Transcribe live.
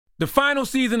The final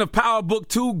season of Power Book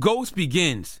 2, Ghost,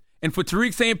 begins. And for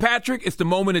Tariq St. Patrick, it's the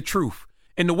moment of truth.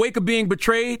 In the wake of being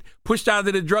betrayed, pushed out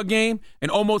of the drug game, and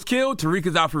almost killed, Tariq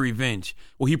is out for revenge.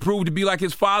 Will he prove to be like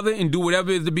his father and do whatever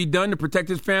is to be done to protect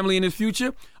his family and his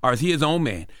future? Or is he his own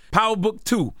man? Power Book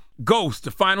 2, Ghost,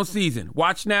 the final season.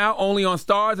 Watch now only on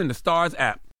Starz and the Starz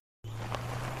app.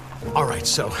 All right,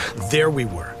 so there we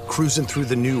were, cruising through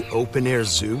the new open-air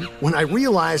zoo, when I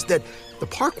realized that the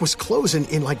park was closing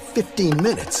in like 15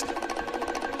 minutes.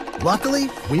 Luckily,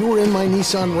 we were in my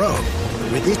Nissan Rogue.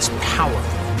 With its powerful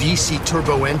VC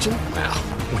turbo engine,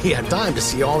 well, we had time to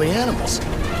see all the animals.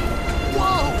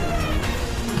 Whoa!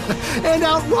 And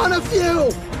outrun a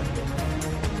few!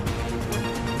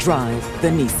 Drive the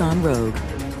Nissan Rogue.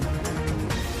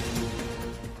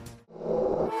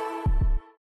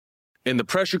 In the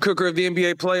pressure cooker of the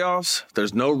NBA playoffs,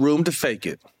 there's no room to fake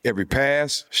it. Every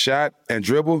pass, shot, and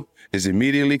dribble is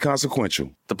immediately consequential.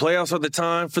 The playoffs are the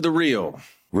time for the real.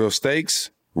 Real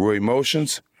stakes, real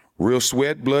emotions, real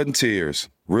sweat, blood, and tears,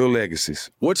 real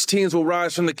legacies. Which teams will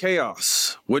rise from the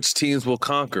chaos? Which teams will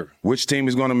conquer? Which team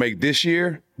is going to make this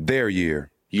year their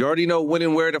year? You already know when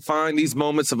and where to find these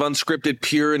moments of unscripted,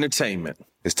 pure entertainment.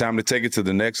 It's time to take it to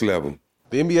the next level.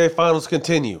 The NBA Finals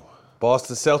continue.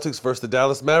 Boston Celtics versus the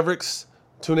Dallas Mavericks.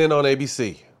 Tune in on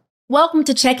ABC. Welcome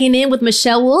to Checking In with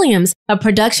Michelle Williams, a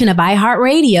production of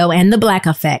iHeartRadio and The Black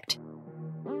Effect.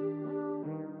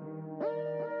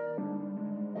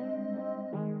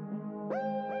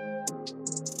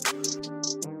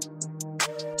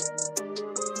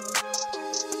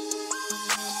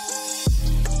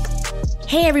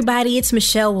 Hey everybody, it's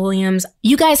Michelle Williams.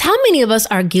 You guys, how many of us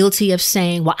are guilty of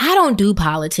saying, well, I don't do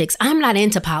politics. I'm not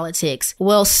into politics.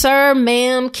 Well, sir,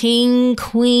 ma'am, king,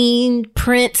 queen,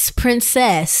 prince,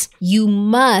 princess, you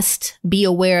must be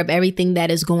aware of everything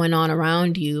that is going on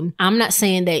around you. I'm not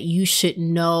saying that you should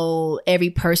know every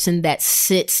person that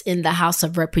sits in the House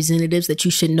of Representatives, that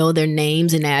you should know their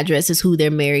names and addresses, who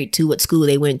they're married to, what school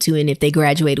they went to, and if they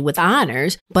graduated with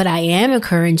honors. But I am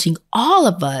encouraging all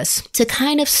of us to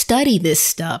kind of study this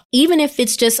stuff, even if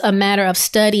it's just a matter of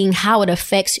studying how it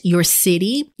affects your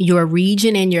city, your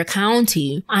region, and your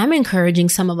county. I'm encouraging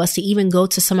some of us to even go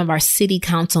to some of our city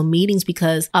council meetings,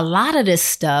 because a lot of this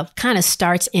stuff kind of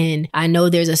starts in, I know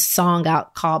there's a song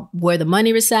out called Where the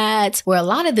Money Resides, where a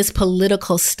lot of this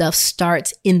political stuff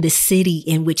starts in the city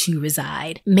in which you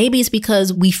reside. Maybe it's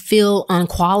because we feel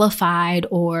unqualified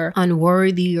or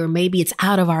unworthy, or maybe it's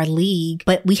out of our league,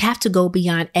 but we have to go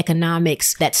beyond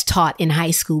economics that's taught in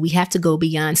high school. We have to go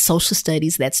beyond social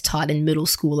studies that's taught in middle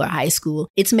school or high school.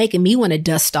 It's making me want to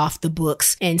dust off the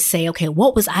books and say, okay,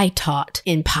 what was I taught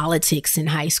in politics in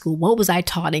high school? What was I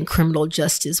taught in criminal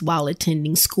justice while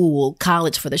attending school,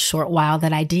 college for the short while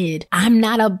that I did? I'm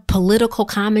not a political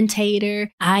commentator.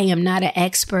 I am not an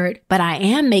expert, but I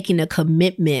am making a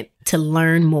commitment to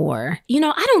learn more. You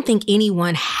know, I don't think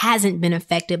anyone hasn't been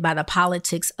affected by the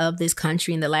politics of this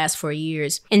country in the last 4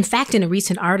 years. In fact, in a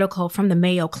recent article from the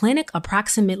Mayo Clinic,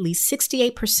 approximately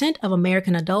 68% of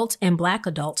American adults and Black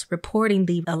adults reporting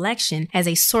the election as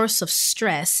a source of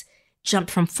stress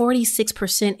jumped from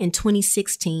 46% in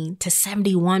 2016 to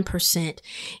 71%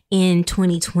 in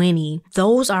 2020.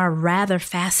 Those are rather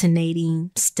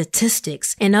fascinating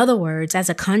statistics. In other words, as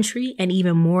a country, and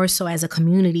even more so as a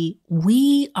community,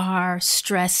 we are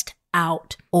stressed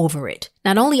out over it.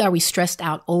 Not only are we stressed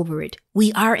out over it,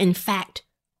 we are in fact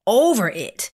over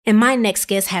it. And my next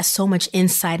guest has so much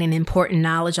insight and important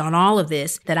knowledge on all of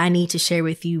this that I need to share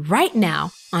with you right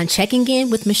now on Checking In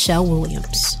with Michelle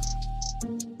Williams.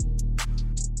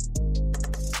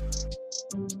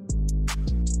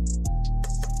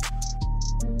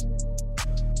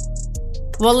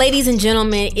 Well, ladies and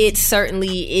gentlemen, it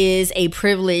certainly is a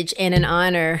privilege and an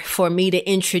honor for me to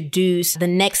introduce the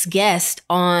next guest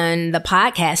on the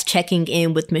podcast, Checking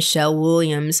In with Michelle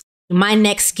Williams. My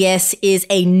next guest is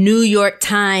a New York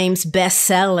Times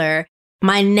bestseller.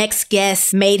 My next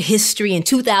guest made history in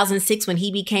 2006 when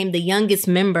he became the youngest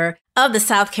member of the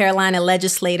South Carolina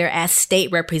legislature as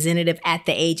state representative at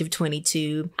the age of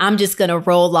 22. I'm just going to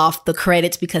roll off the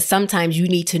credits because sometimes you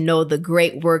need to know the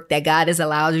great work that God has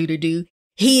allowed you to do.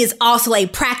 He is also a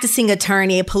practicing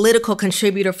attorney, a political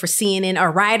contributor for CNN, a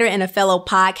writer, and a fellow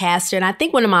podcaster. And I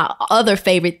think one of my other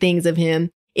favorite things of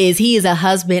him is he is a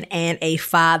husband and a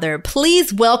father.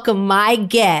 Please welcome my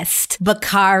guest,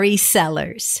 Bakari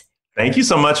Sellers. Thank you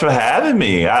so much for having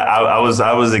me. I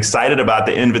was excited about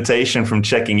the invitation from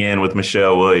checking in with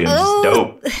Michelle Williams. Ooh,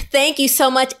 dope. Thank you so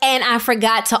much. And I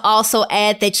forgot to also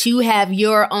add that you have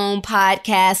your own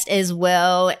podcast as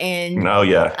well. And oh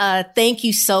yeah, thank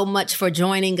you so much for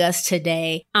joining us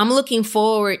today. I'm looking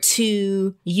forward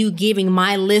to you giving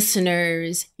my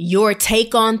listeners your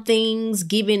take on things,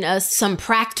 giving us some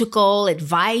practical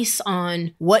advice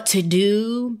on what to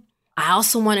do. I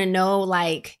also want to know,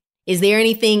 is there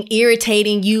anything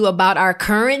irritating you about our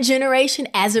current generation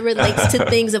as it relates to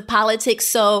things of politics?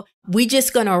 So we're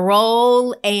just going to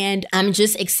roll, and I'm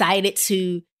just excited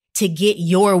to get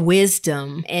your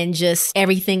wisdom and just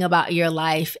everything about your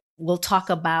life. We'll talk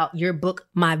about your book,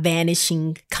 My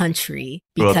Vanishing Country,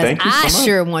 because I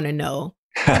sure want to know.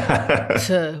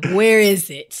 Where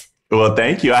is it? Well,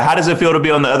 thank you. How does it feel to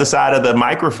be on the other side of the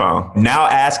microphone? Now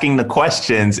asking the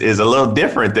questions is a little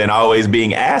different than always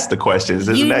being asked the questions.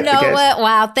 Isn't that the case? You know what?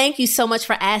 Wow. Thank you so much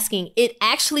for asking. It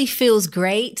actually feels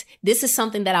great. This is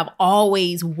something that I've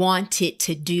always wanted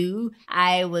to do.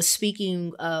 I was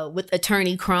speaking with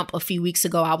Attorney Crump a few weeks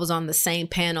ago. I was on the same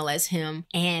panel as him.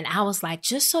 And I was like,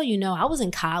 just so you know, I was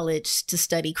in college to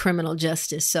study criminal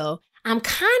justice. So I'm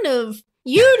kind of,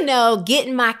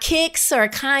 getting my kicks or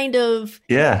kind of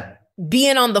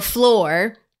being on the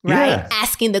floor, right? Yeah.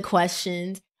 Asking the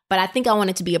questions. But I think I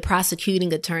wanted to be a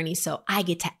prosecuting attorney, so I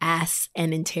get to ask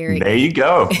and interrogate. There you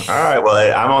go. All right.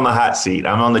 Well, I'm on the hot seat.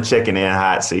 I'm on the chicken in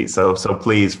hot seat. So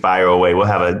please fire away. We'll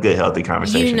have a good, healthy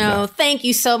conversation. Thank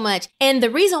you so much. And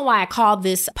the reason why I call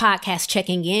this podcast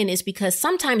Checking In is because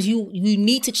sometimes you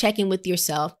need to check in with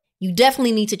yourself. You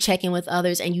definitely need to check in with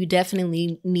others, and you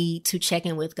definitely need to check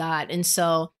in with God. And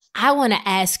so I want to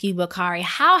ask you, Bakari,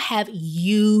 how have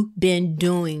you been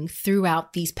doing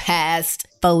throughout these past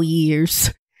 4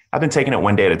 years? I've been taking it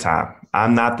one day at a time.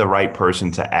 I'm not the right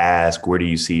person to ask, where do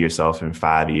you see yourself in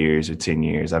 5 years or 10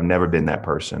 years? I've never been that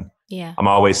person. Yeah. I'm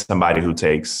always somebody who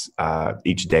takes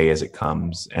each day as it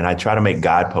comes. And I try to make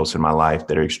guideposts in my life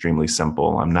that are extremely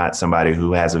simple. I'm not somebody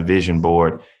who has a vision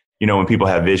board. When people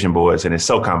have vision boards and it's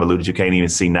so convoluted, you can't even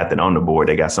see nothing on the board.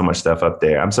 They got so much stuff up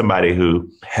there. I'm somebody who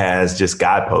has just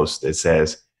guideposts that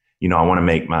says, I want to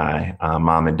make my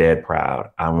mom and dad proud.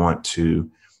 I want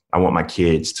my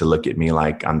kids to look at me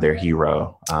like I'm their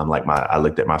hero. I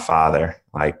looked at my father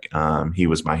like he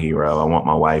was my hero. I want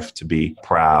my wife to be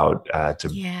proud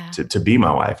to be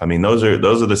my wife. I mean, those are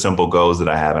the simple goals that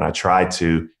I have, and I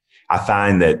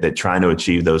find that trying to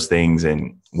achieve those things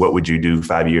and what would you do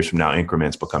 5 years from now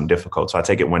increments become difficult. So I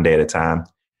take it one day at a time.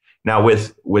 Now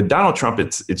with Donald Trump,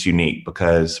 it's unique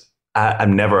because I've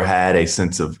never had a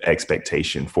sense of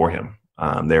expectation for him.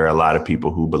 There are a lot of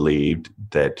people who believed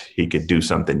that he could do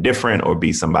something different or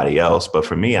be somebody else. But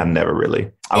for me, I've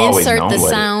always known the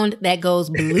sound that goes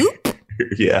bloop.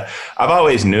 Yeah, I've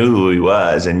always knew who he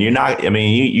was. And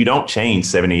you don't change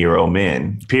 70-year-old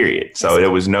men, period. So there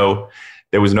was no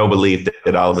belief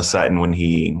that all of a sudden when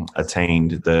he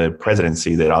attained the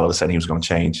presidency, that all of a sudden he was going to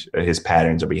change his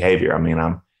patterns of behavior. I mean,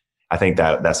 I think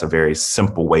that's a very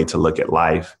simple way to look at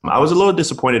life. I was a little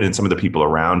disappointed in some of the people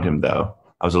around him, though.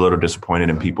 I was a little disappointed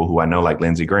in people who I know, like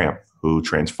Lindsey Graham, who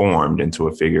transformed into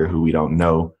a figure who we don't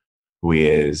know who he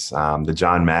is. The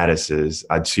Jim Mattis's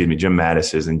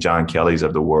and John Kelly's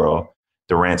of the world,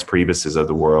 the Reince Priebus's of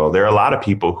the world. There are a lot of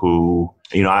people who,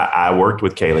 I worked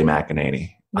with Kayleigh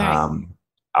McEnany. Right.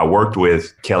 I worked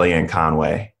with Kellyanne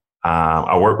Conway.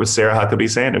 I worked with Sarah Huckabee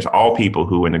Sanders, all people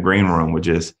who in the green room were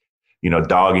just,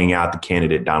 dogging out the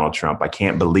candidate Donald Trump. I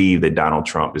can't believe that Donald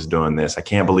Trump is doing this. I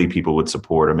can't believe people would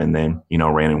support him and then,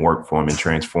 ran and worked for him and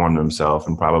transformed themselves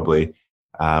and probably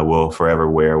will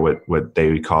forever wear what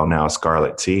they call now a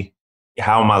scarlet tee.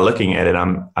 How am I looking at it?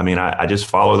 I just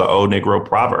follow the old Negro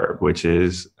proverb, which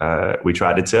is, we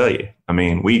tried to tell you. I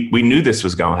mean, we knew this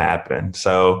was going to happen.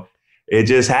 So it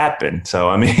just happened. So,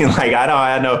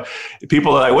 I know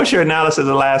people are like, what's your analysis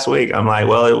of last week? I'm like,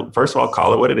 well, first of all,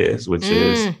 call it what it is, which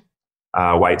is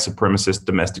white supremacist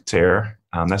domestic terror.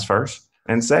 That's first.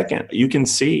 And second, you can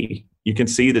see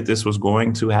that this was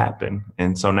going to happen.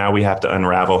 And so now we have to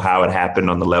unravel how it happened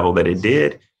on the level that it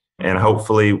did. And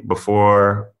hopefully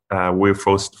before we're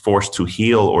forced to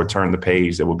heal or turn the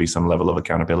page, there will be some level of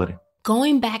accountability.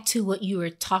 Going back to what you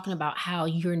were talking about, how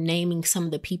you're naming some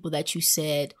of the people that you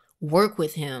said work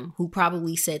with him, who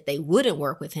probably said they wouldn't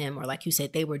work with him, or like you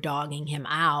said, they were dogging him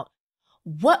out.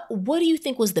 What do you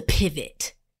think was the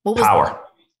pivot? What was power?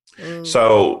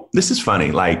 So this is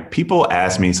funny. Like, people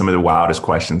ask me some of the wildest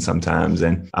questions sometimes.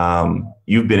 And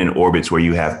you've been in orbits where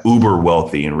you have uber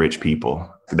wealthy and rich people.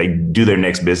 they do their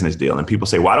next business deal. And people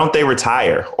say, why don't they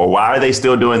retire? Or why are they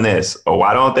still doing this? Or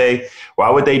why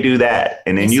would they do that?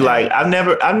 And then I've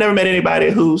never met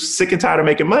anybody who's sick and tired of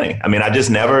making money. I mean, I just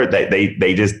never, they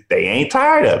ain't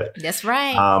tired of it. That's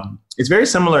right. It's very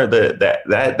similar.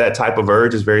 That type of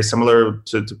urge is very similar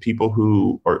to people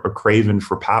who are craving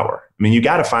for power. I mean, you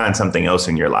got to find something else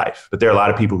in your life. But there are a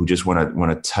lot of people who just want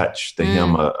to touch the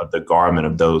hem of the garment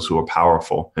of those who are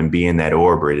powerful and be in that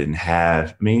orbit and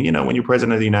have. I mean, when you're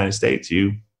president of the United States,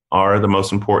 you are the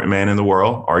most important man in the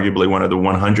world, arguably one of the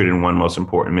 101 most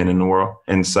important men in the world.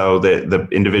 And so the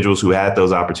individuals who had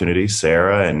those opportunities,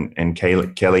 Sarah and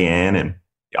Kellyanne and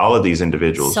all of these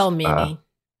individuals. So many.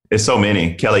 It's so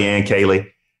many. Kellyanne,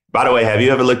 Kaylee. By the way, have you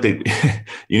ever looked at,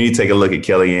 you need to take a look at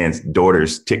Kellyanne's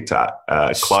daughter's TikTok,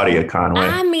 Claudia Conway.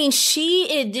 I mean,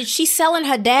 did she selling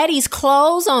her daddy's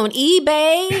clothes on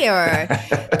eBay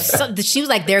or she was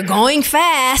like, they're going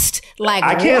fast. Like,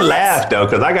 I can't laugh though,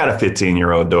 because I got a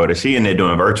 15-year-old daughter. She in there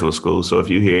doing virtual school. So if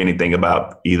you hear anything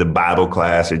about either Bible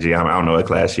class or I don't know what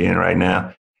class she's in right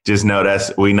now, just know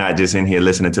we not just in here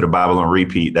listening to the Bible on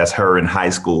repeat. That's her in high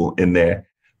school in there.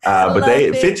 But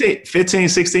 15,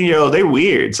 16-year-olds, they're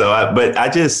weird. So, but I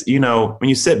just, when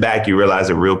you sit back, you realize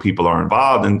that real people are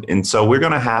involved. And so we're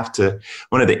going to have to,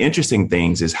 one of the interesting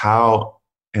things is how,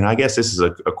 and I guess this is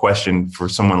a question for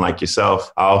someone like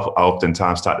yourself. I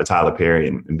oftentimes talk to Tyler Perry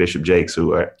and Bishop Jakes,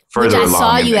 who are further along. I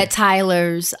saw you at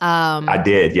Tyler's. I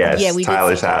did, yes. Yeah,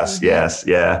 Tyler's house. Yes,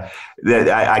 yeah.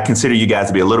 I consider you guys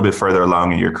to be a little bit further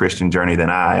along in your Christian journey than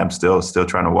I am. Still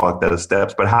trying to walk those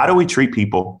steps. But how do we treat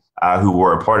people who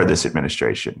were a part of this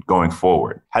administration going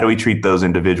forward? How do we treat those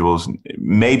individuals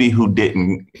maybe who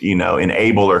didn't,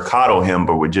 enable or coddle him,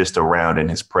 but were just around in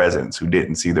his presence, who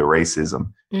didn't see the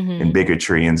racism and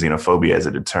bigotry and xenophobia as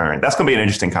a deterrent? That's going to be an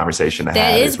interesting conversation to have.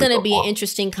 That is going to be an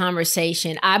interesting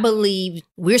conversation. I believe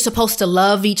we're supposed to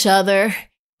love each other,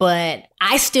 but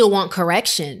I still want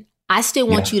correction. I still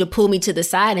want you to pull me to the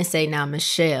side and say, now,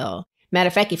 Michelle, matter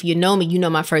of fact, if you know me, you know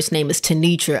my first name is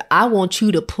Tanitra. I want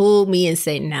you to pull me and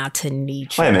say, now,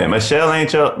 Tanitra. Wait a minute, Michelle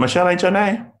ain't your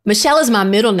name? Michelle is my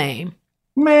middle name.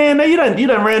 Man, you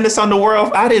done ran this on the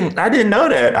world. I didn't know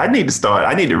that. I need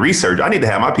to research. I need to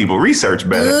have my people research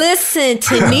better. Listen,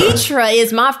 Tanitra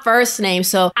is my first name.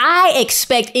 So I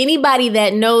expect anybody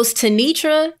that knows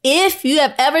Tanitra, if you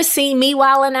have ever seen me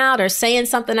wilding out or saying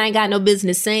something I ain't got no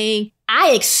business saying,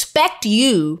 I expect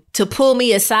you to pull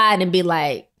me aside and be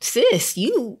like, sis,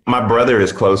 you. My brother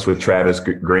is close with Travis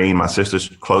Green. My sister's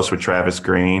close with Travis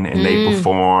Green, and they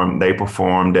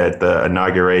performed at the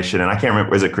inauguration. And I can't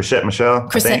remember, is it Chrisette Michele?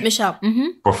 Chrisette Michele.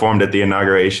 Performed at the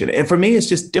inauguration. And for me, it's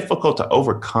just difficult to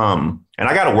overcome. And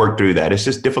I got to work through that. It's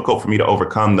just difficult for me to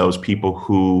overcome those people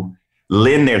who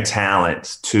lend their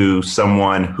talents to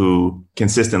someone who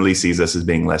consistently sees us as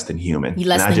being less than human.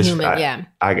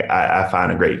 I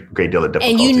find a great deal of difficulty.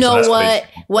 And you know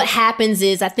what happens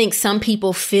is I think some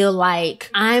people feel like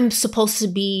I'm supposed to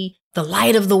be the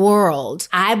light of the world.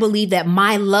 I believe that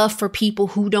my love for people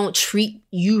who don't treat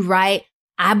you right,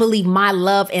 I believe my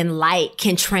love and light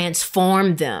can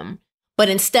transform them. But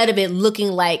instead of it looking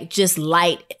like just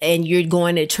light and you're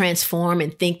going to transform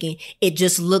and thinking, it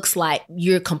just looks like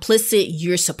you're complicit,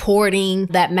 you're supporting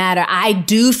that matter. I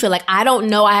do feel like, I don't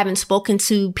know, I haven't spoken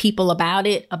to people about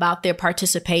it, about their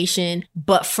participation.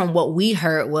 But from what we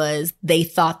heard was they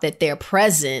thought that their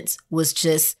presence was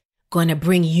just going to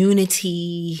bring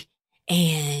unity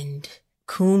and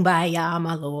kumbaya,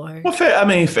 my Lord. Well,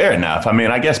 fair enough.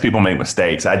 I guess people make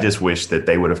mistakes. I just wish that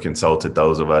they would have consulted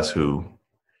those of us who,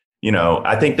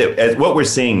 I think that as what we're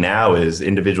seeing now is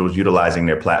individuals utilizing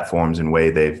their platforms in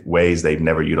ways they've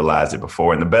never utilized it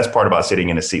before. And the best part about sitting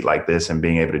in a seat like this and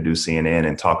being able to do CNN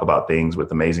and talk about things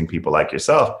with amazing people like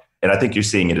yourself, and I think you're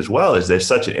seeing it as well, is there's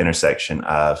such an intersection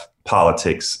of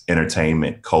politics,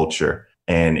 entertainment, culture,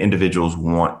 and individuals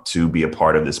want to be a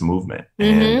part of this movement.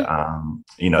 And,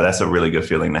 that's a really good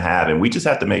feeling to have. And we just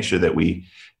have to make sure that we're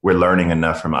learning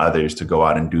enough from others to go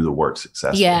out and do the work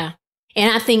successfully. Yeah. And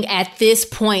I think at this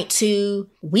point, too,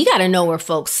 we got to know where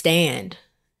folks stand.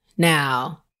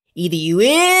 Now, either you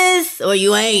is or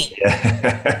you ain't.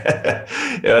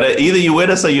 Either you with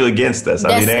us or you against us.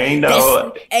 There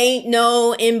ain't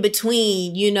no in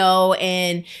between,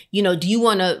 and, do you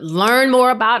want to learn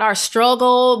more about our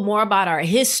struggle, more about our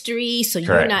history? So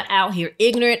Correct. You're not out here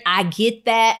ignorant. I get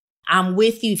that. I'm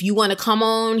with you. If you want to come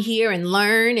on here and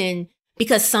learn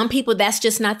because some people, that's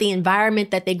just not the environment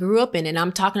that they grew up in. And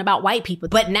I'm talking about white people.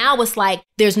 But now it's like,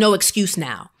 there's no excuse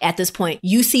now at this point.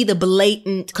 You see the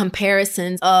blatant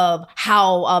comparisons of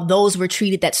how those were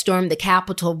treated that stormed the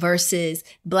Capitol versus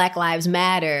Black Lives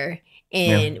Matter.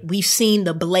 And we've seen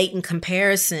the blatant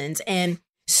comparisons. And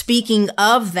speaking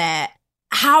of that,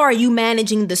 how are you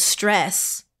managing the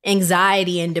stress,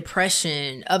 anxiety, and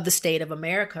depression of the state of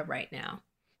America right now?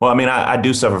 Well, I mean, I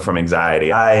do suffer from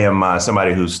anxiety. I am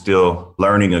somebody who's still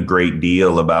learning a great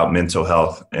deal about mental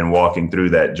health and walking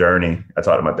through that journey. I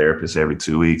talk to my therapist every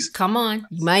 2 weeks. Come on.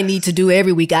 You might need to do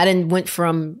every week. I done went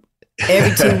from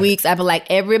every 2 weeks. I've been like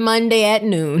every Monday at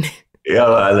noon.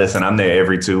 Yeah, listen, I'm there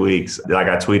every 2 weeks. Like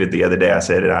I tweeted the other day, I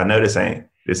said, I know this ain't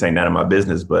none of my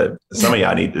business, but some of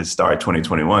y'all need to start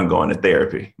 2021 going to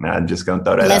therapy. Now, I'm just going to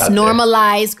throw that out there. Let's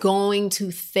normalize going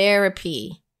to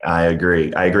therapy. I agree.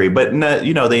 But,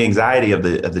 you know, the anxiety of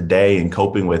the day and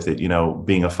coping with it, you know,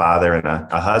 being a father and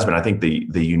a husband, I think the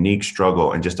unique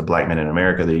struggle, and just a Black man in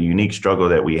America, the unique struggle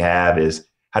that we have is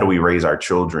how do we raise our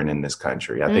children in this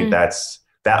country? I think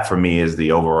that for me is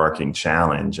the overarching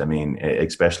challenge. I mean,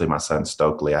 especially my son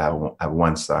Stokely. I have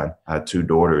one son, I have 2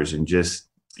 daughters, and just,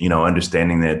 you know,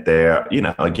 understanding that there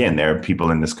are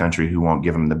people in this country who won't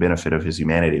give him the benefit of his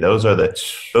humanity. Those are the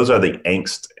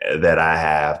angst that I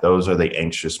have. Those are the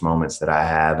anxious moments that I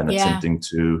have, and attempting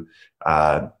to,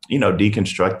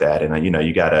 deconstruct that. And, you know,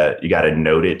 you gotta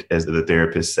note it, as the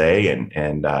therapists say,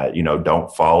 and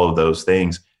don't follow those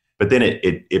things. But then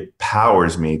it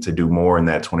powers me to do more in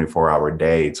that 24-hour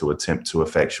day to attempt to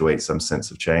effectuate some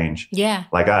sense of change. Yeah.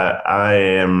 Like I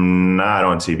am not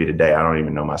on TV today. I don't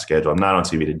even know my schedule. I'm not on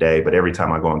TV today, but every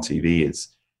time I go on TV, it's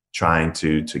trying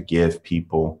to give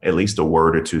people at least a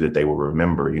word or two that they will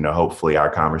remember. You know, hopefully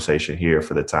our conversation here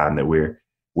for the time that we're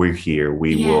here,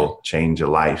 we will change a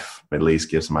life, at least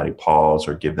give somebody pause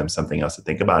or give them something else to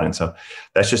think about. And so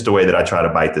that's just the way that I try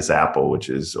to eat this apple, which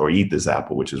is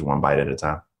one bite at a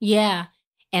time. Yeah.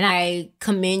 And I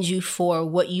commend you for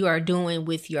what you are doing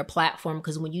with your platform,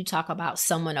 because when you talk about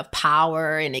someone of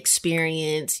power and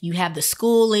experience, you have the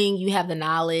schooling, you have the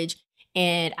knowledge.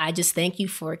 And I just thank you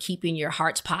for keeping your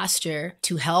heart's posture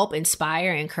to help,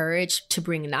 inspire, encourage, to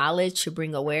bring knowledge, to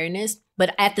bring awareness.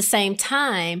 But at the same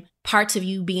time, parts of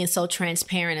you being so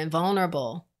transparent and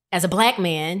vulnerable. As a Black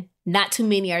man, not too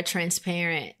many are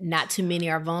transparent. Not too many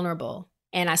are vulnerable.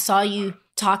 And I saw you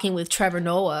talking with Trevor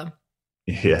Noah.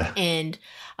 Yeah. And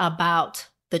about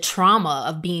the trauma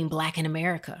of being Black in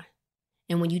America.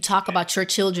 And when you talk about your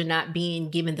children not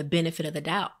being given the benefit of the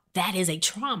doubt, that is a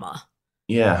trauma.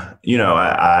 Yeah. You know,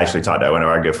 I actually talked to one of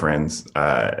our good friends,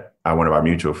 one of our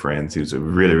mutual friends, who's a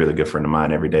really, really good friend of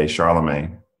mine every day,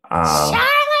 Charlemagne.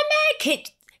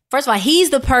 First of all, he's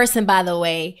the person, by the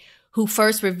way, who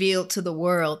first revealed to the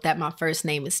world that my first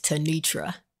name is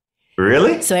Tanitra.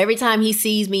 Really? So every time he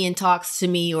sees me and talks to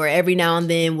me, or every now and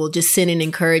then we'll just send an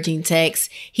encouraging text,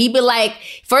 he'd be like,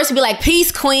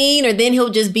 peace, queen, or then he'll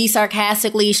just be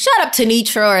sarcastically, shut up,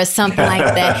 Tanitra, or something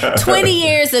like that. 20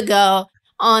 years ago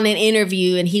on an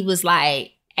interview, and he was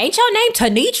like, ain't your name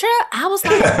Tanitra? I was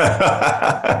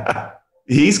like...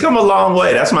 He's come a long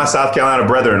way. That's my South Carolina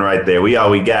brethren right there. We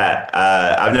got.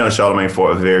 I've known Charlemagne for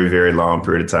a very, very long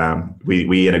period of time.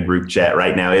 We in a group chat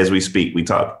right now as we speak.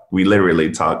 We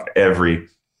literally talk every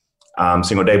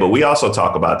single day. But we also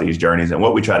talk about these journeys. And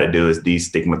what we try to do is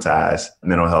destigmatize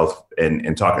mental health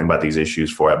and talking about these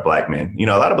issues for Black men. You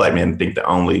know, a lot of Black men think the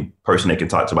only person they can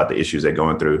talk to about the issues they're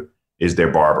going through is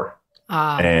their barber.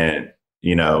 And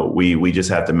you know, we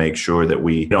just have to make sure that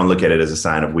we don't look at it as a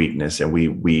sign of weakness, and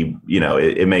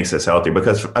it makes us healthier,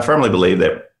 because I firmly believe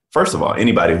that, first of all,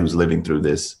 anybody who's living through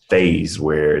this phase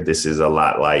where this is a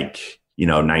lot like,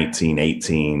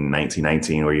 1918,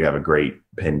 1919, where you have a great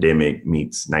pandemic,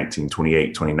 meets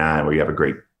 1928, 29, where you have a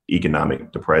great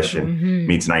economic depression,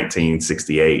 meets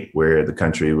 1968, where the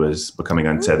country was becoming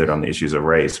untethered on the issues of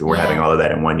race. We're having all of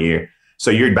that in 1 year. So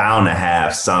you're bound to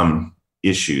have some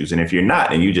issues. And if you're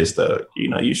not, and you just,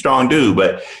 you're strong dude,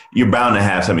 but you're bound to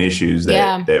have some issues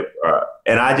that are,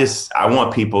 and I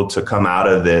want people to come out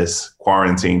of this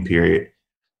quarantine period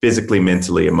physically,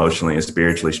 mentally, emotionally, and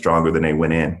spiritually stronger than they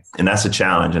went in. And that's a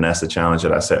challenge. And that's the challenge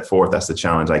that I set forth. That's the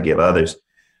challenge I give others.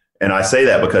 And I say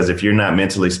that because if you're not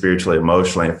mentally, spiritually,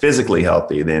 emotionally, and physically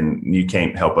healthy, then you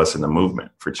can't help us in the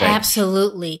movement for change.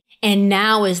 Absolutely. And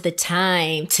now is the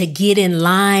time to get in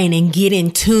line and get in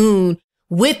tune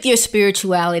with your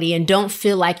spirituality, and don't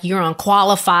feel like you're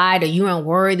unqualified or you're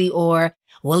unworthy, or,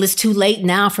 well, it's too late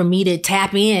now for me to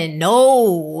tap in.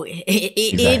 No,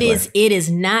 it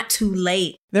is not too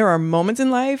late. There are moments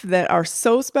in life that are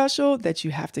so special that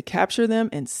you have to capture them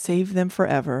and save them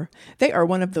forever. They are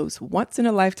one of those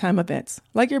once-in-a-lifetime events,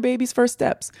 like your baby's first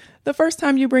steps, the first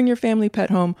time you bring your family pet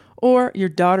home, or your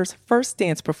daughter's first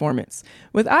dance performance.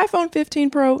 With iPhone 15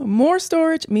 Pro, more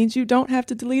storage means you don't have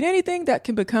to delete anything that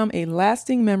can become a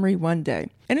lasting memory one day.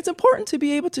 And it's important to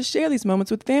be able to share these moments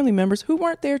with family members who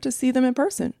weren't there to see them in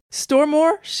person. Store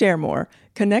more, share more.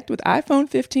 Connect with iPhone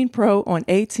 15 Pro on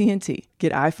AT&T.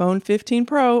 Get iPhone 15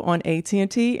 Pro on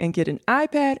AT&T and get an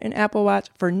iPad and Apple Watch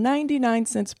for 99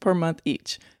 cents per month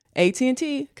each.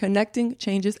 AT&T, connecting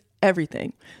changes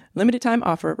everything. Limited time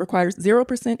offer requires 0%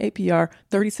 APR,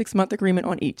 36-month agreement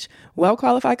on each.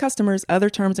 Well-qualified customers, other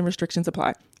terms and restrictions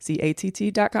apply. See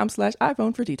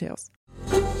att.com/iPhone for details.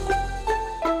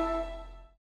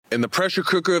 In the pressure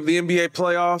cooker of the NBA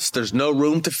playoffs, there's no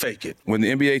room to fake it. When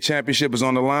the NBA championship is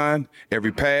on the line,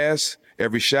 every pass,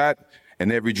 every shot,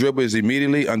 and every dribble is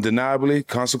immediately, undeniably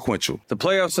consequential. The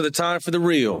playoffs are the time for the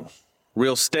real.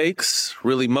 Real stakes,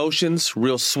 real emotions,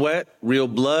 real sweat, real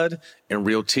blood, and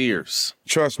real tears.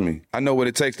 Trust me, I know what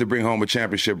it takes to bring home a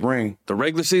championship ring. The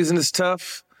regular season is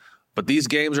tough, but these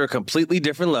games are a completely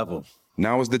different level.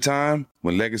 Now is the time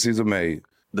when legacies are made.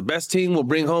 The best team will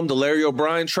bring home the Larry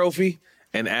O'Brien Trophy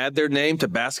and add their name to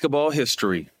basketball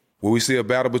history. Will we see a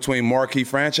battle between marquee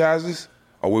franchises,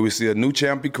 or will we see a new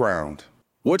champ be crowned?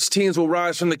 Which teams will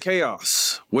rise from the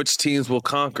chaos? Which teams will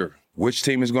conquer? Which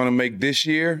team is going to make this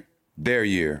year their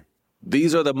year?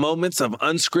 These are the moments of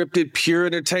unscripted, pure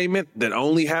entertainment that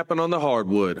only happen on the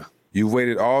hardwood. You've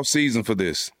waited all season for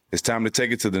this. It's time to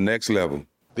take it to the next level.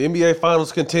 The NBA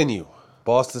Finals continue.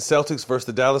 Boston Celtics versus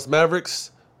the Dallas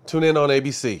Mavericks. Tune in on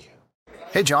ABC.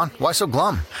 Hey, John, why so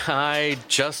glum? I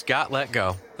just got let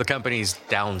go. The company's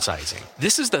downsizing.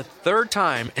 This is the third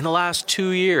time in the last 2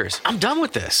 years. I'm done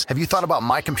with this. Have you thought about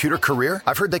My Computer Career?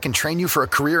 I've heard they can train you for a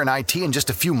career in IT in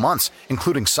just a few months,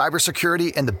 including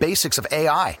cybersecurity and the basics of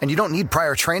AI. And you don't need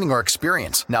prior training or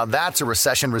experience. Now that's a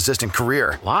recession-resistant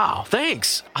career. Wow,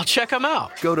 thanks. I'll check them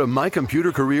out. Go to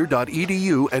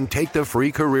mycomputercareer.edu and take the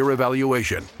free career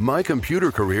evaluation.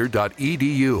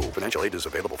 mycomputercareer.edu. Financial aid is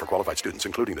available for qualified students,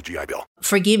 including the GI Bill.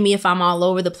 Forgive me if I'm all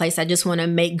over the place. I just want to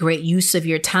make great use of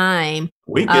your time.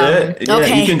 We good. Okay.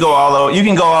 Yeah, you can go all over. You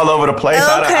can go all over the place.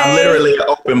 Okay. I'm literally an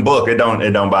open book. It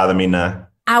don't bother me none.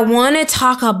 I want to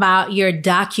talk about your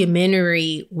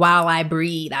documentary, While I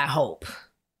Breathe, I hope.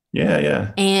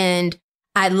 Yeah. And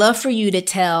I'd love for you to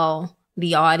tell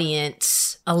the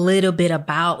audience a little bit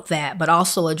about that, but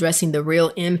also addressing the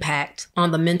real impact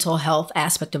on the mental health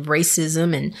aspect of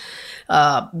racism and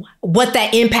what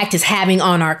that impact is having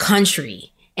on our country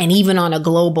and even on a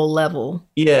global level.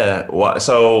 Yeah.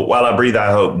 So While I Breathe,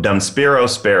 I hope. Dum spiro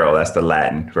spero. That's the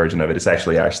Latin version of it. It's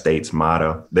actually our state's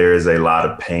motto. There is a lot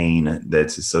of pain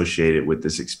that's associated with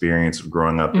this experience of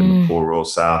growing up in the poor rural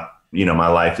South. You know, my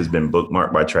life has been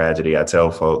bookmarked by tragedy. I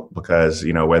tell folk because,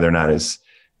 you know, whether or not it's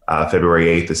February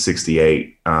 8th of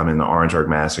 68 in the Orangeburg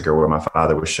Massacre, where my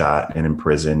father was shot and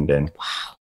imprisoned and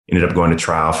ended up going to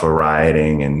trial for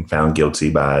rioting and found guilty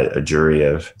by a jury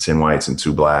of 10 whites and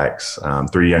 2 blacks.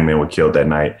 3 young men were killed that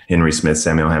night: Henry Smith,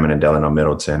 Samuel Hammond, and Delano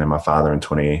Middleton. And my father and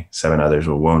 27 others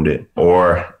were wounded.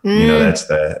 Or, you know, I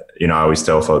always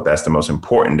tell folk that's the most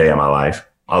important day of my life,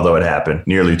 although it happened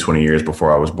nearly 20 years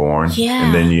before I was born. Yeah.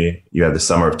 And then you have the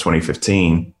summer of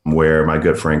 2015, where my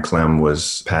good friend Clem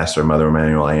was pastor of Mother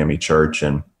Emanuel AME Church.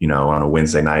 And, you know, on a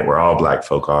Wednesday night where all Black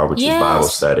folk are, which is Bible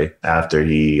study, after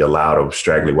he allowed a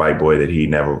straggly white boy that he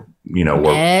never,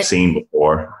 seen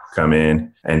before come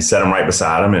in and set him right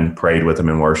beside him and prayed with him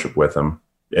and worshiped with him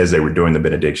as they were doing the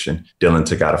benediction. Dylan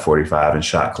took out a .45 and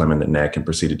shot Clem in the neck and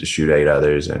proceeded to shoot 8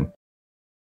 others. And,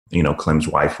 you know, Clem's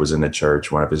wife was in the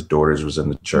church. One of his daughters was in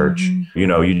the church. Mm-hmm. You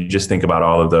know, you just think about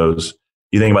all of those.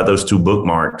 You think about those 2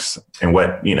 bookmarks and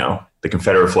what, you know, the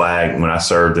Confederate flag. When I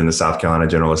served in the South Carolina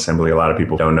General Assembly, a lot of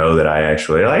people don't know that I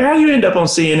actually, like, how you end up on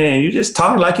CNN? You just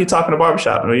talk like you talk in a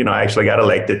barbershop. You know, I actually got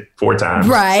elected 4 times.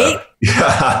 Right.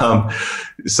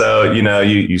 So you know,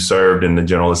 you served in the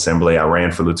General Assembly. I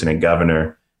ran for lieutenant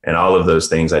governor. And all of those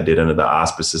things I did under the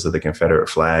auspices of the Confederate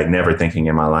flag, never thinking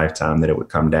in my lifetime that it would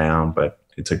come down. But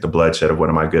it took the bloodshed of one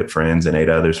of my good friends and 8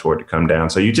 others for it to come down.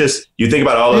 So you think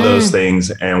about all of those things.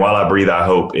 And While I Breathe, I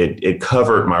hope it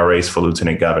covered my race for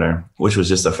lieutenant governor, which was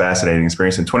just a fascinating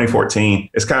experience. In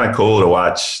 2014, it's kind of cool to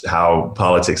watch how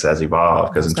politics has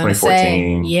evolved. Because in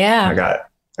 2014, I got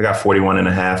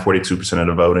 42% of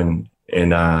the vote in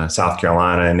South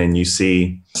Carolina. And then you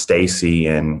see Stacey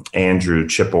and Andrew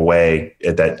chip away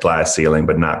at that glass ceiling,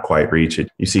 but not quite reach it.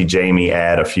 You see Jamie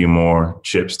add a few more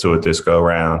chips to it this go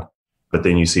round. But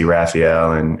then you see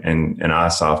Raphael and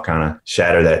Ossoff kind of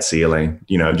shatter that ceiling,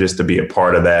 you know, just to be a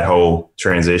part of that whole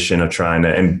transition of trying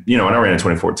to, and, you know, when I ran in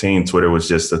 2014, Twitter was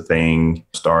just a thing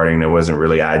starting. There wasn't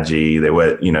really IG. There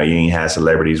was, you know, you ain't had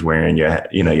celebrities wearing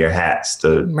your hats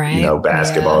to,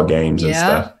 basketball games and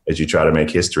stuff. as you try to make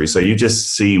history. So you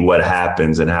just see what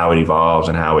happens and how it evolves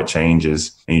and how it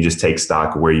changes. And you just take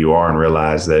stock of where you are and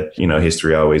realize that,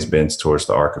 history always bends towards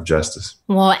the arc of justice.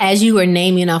 Well, as you were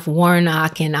naming off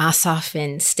Warnock and Ossoff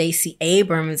and Stacey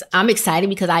Abrams, I'm excited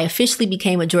because I officially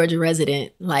became a Georgia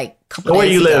resident like a couple Where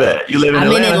days you ago. live at? You live in I'm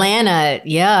Atlanta? in Atlanta.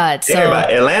 Yeah. So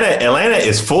Atlanta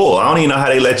is full. I don't even know how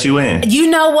they let you in. you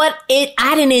know what?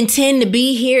 I didn't intend to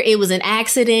be here. It was an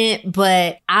accident,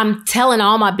 but I'm telling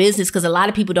all my business because a lot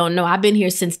of people don't know. I've been here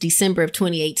since December of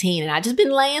 2018 and I just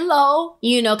been laying low,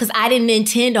 because I didn't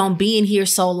intend on being here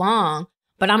so long.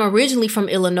 But I'm originally from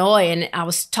Illinois, and I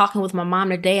was talking with my mom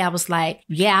today. I was like,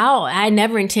 I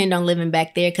never intend on living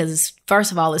back there because,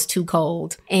 first of all, it's too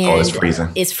cold. And it's freezing.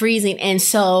 It's freezing. And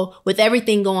so with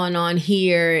everything going on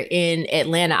here in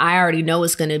Atlanta, I already know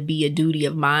it's going to be a duty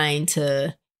of mine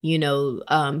to,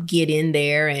 get in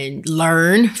there and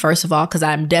learn, first of all, because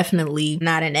I'm definitely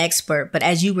not an expert. But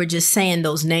as you were just saying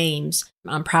those names,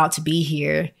 I'm proud to be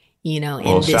here. In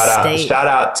this state. Shout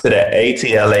out to the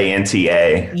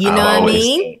ATLANTA. You know what I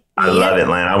mean? I love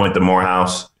Atlanta. I went to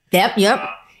Morehouse. Yep. I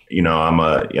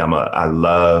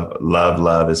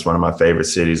love. It's one of my favorite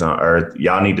cities on earth.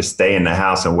 Y'all need to stay in the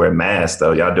house and wear masks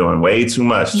though. Y'all doing way too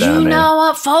much down there. You know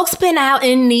what? Folks been out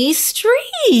in these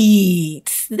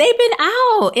streets. They've been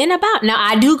out and about. Now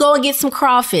I do go and get some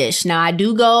crawfish. Now I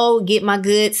do go get my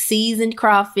good seasoned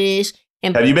crawfish.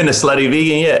 And have you been to Slutty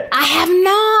Vegan yet? I have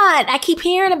not. I keep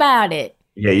hearing about it.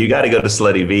 Yeah, you got to go to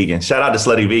Slutty Vegan. Shout out to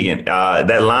Slutty Vegan.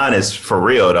 That line is for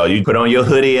real, though. You put on your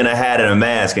hoodie and a hat and a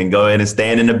mask and go in and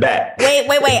stand in the back.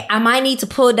 Wait. I might need to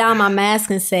pull down my mask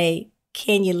and say,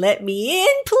 can you let me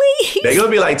in, please? They're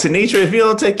going to be like, Tenitra, if you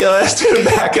don't take your ass to the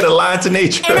back of the line,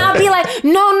 Tenitra. And I'll be like,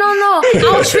 no.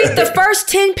 I'll treat the first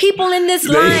 10 people in this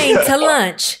line to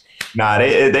lunch. Nah,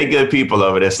 they good people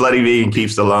over there. Slutty Vegan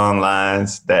keeps the long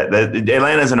lines.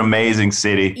 Atlanta's an amazing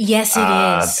city. Yes, it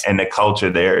is. And the culture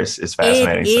there is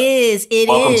fascinating. It is.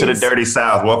 Welcome to the Dirty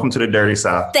South. Welcome to the Dirty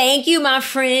South. Thank you, my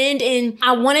friend. And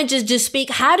I want to just speak.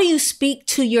 How do you speak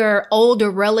to your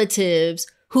older relatives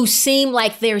who seem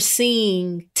like they're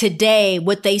seeing today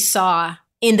what they saw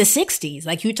in the 60s?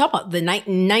 Like you talk about the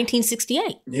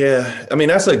 1968. Yeah, I mean,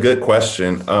 that's a good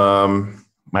question.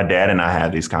 My dad and I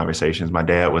had these conversations. My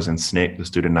dad was in SNCC, the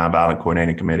Student Nonviolent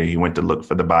Coordinating Committee. He went to look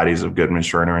for the bodies of Goodman,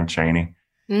 Schroeder, and Cheney.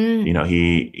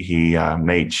 He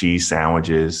made cheese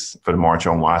sandwiches for the March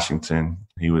on Washington.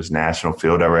 He was National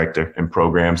Field Director and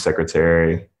Program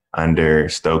Secretary under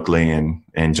Stokely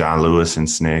and John Lewis and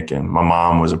SNCC. And my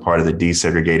mom was a part of the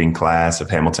desegregating class of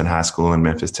Hamilton High School in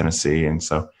Memphis, Tennessee. And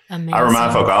so amazing. I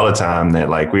remind folk all the time that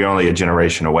we're only a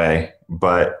generation away.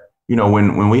 But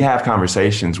when we have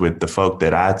conversations with the folk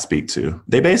that I speak to,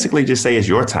 they basically just say, it's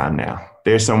your time now.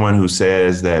 There's someone who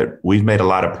says that we've made a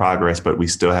lot of progress, but we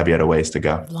still have yet a ways to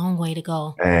go. Long way to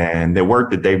go. And the work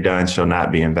that they've done shall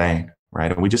not be in vain,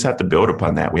 right? And we just have to build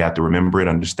upon that. We have to remember it,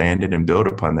 understand it, and build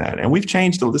upon that. And we've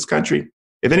changed this country.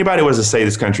 If anybody was to say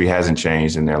this country hasn't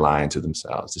changed, then they're lying to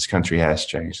themselves. This country has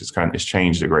changed. It's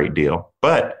changed a great deal.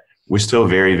 But we're still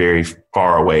very, very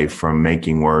far away from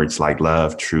making words like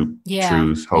love, truth,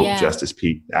 hope, justice,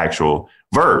 peace, actual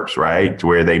verbs, right? To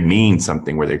where they mean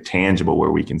something, where they're tangible,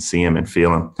 where we can see them and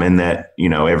feel them. And that,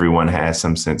 everyone has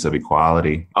some sense of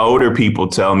equality. Older people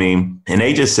tell me, and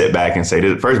they just sit back and say,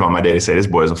 first of all, my daddy said, this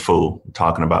boy's a fool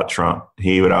talking about Trump.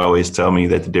 He would always tell me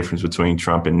that the difference between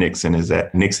Trump and Nixon is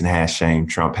that Nixon has shame,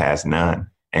 Trump has none.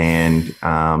 And,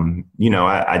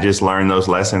 I just learned those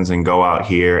lessons and go out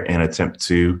here and attempt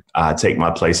to take my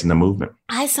place in the movement.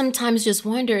 I sometimes just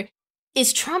wonder,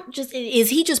 is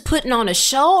he just putting on a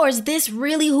show, or is this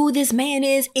really who this man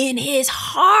is in his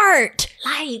heart?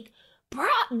 Like, bro,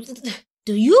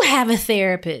 do you have a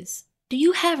therapist? Do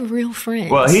you have real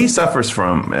friends? Well, he suffers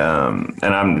from,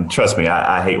 trust me,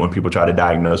 I hate when people try to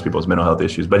diagnose people's mental health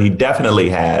issues, but he definitely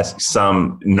has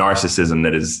some narcissism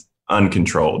that is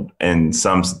uncontrolled and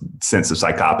some sense of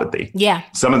psychopathy. Yeah.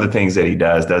 Some of the things that he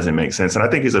does doesn't make sense. And I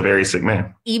think he's a very sick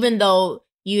man. Even though,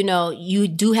 you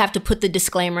do have to put the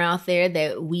disclaimer out there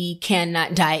that we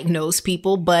cannot diagnose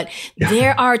people, but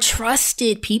there are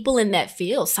trusted people in that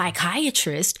field,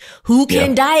 psychiatrists, who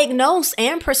can diagnose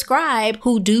and prescribe,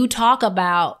 who do talk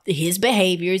about his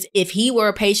behaviors. If he were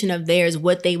a patient of theirs,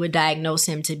 what they would diagnose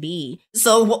him to be.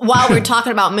 So while we're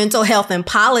talking about mental health and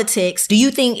politics, do you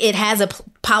think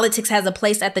politics has a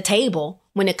place at the table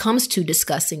when it comes to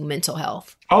discussing mental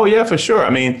health? Oh, yeah, for sure. I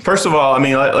mean, first of all,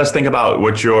 let's think about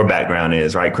what your background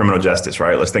is, right? Criminal justice,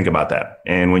 right? Let's think about that.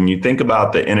 And when you think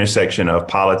about the intersection of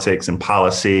politics and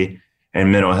policy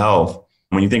and mental health,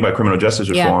 when you think about criminal justice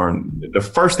reform, the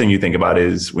first thing you think about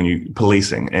is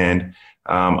policing. And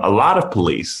A lot of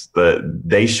police,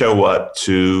 they show up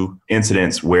to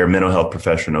incidents where mental health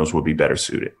professionals will be better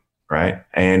suited, right?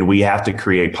 And we have to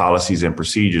create policies and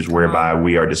procedures whereby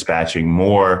we are dispatching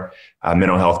more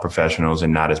mental health professionals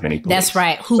and not as many police. That's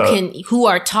right. Who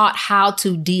are taught how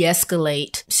to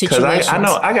de-escalate situations. Because I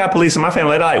know I got police in my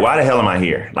family. They're like, why the hell am I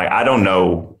here? Like, I don't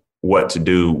know what to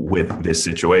do with this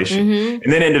situation. Mm-hmm.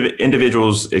 And then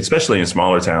individuals, especially in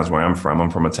smaller towns where I'm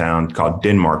from a town called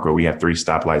Denmark, where we have 3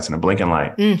 stoplights and a blinking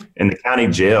light. And the county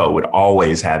jail would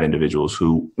always have individuals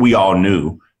who we all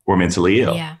knew were mentally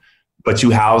ill. Yeah. But you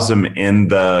house them in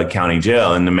the county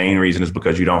jail. And the main reason is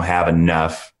because you don't have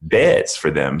enough beds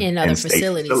for them in other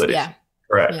facilities. Yeah.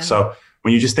 Correct. Yeah. So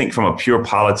when you just think from a pure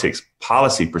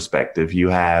policy perspective, you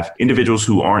have individuals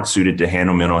who aren't suited to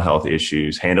handling mental health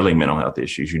issues.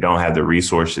 You don't have the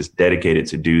resources dedicated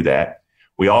to do that.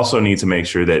 We also need to make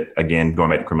sure that, again, going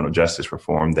back to criminal justice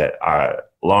reform, that our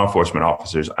law enforcement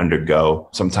officers undergo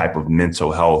some type of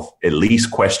mental health, at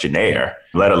least questionnaire,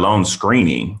 let alone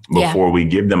screening before we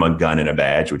give them a gun and a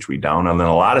badge, which we don't. And in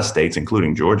a lot of states,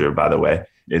 including Georgia, by the way,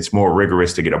 it's more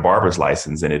rigorous to get a barber's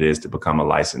license than it is to become a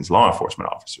licensed law enforcement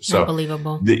officer. So,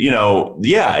 unbelievable.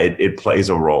 It plays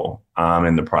a role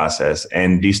in the process,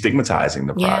 and destigmatizing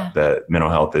the mental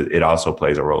health. It also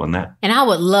plays a role in that. And I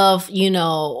would love,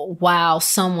 while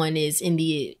someone is in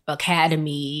the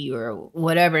academy or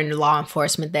whatever in law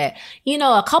enforcement, that,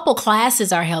 a couple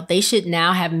classes are held. They should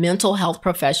now have mental health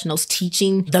professionals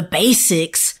teaching the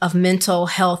basics of mental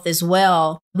health as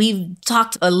well. We've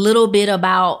talked a little bit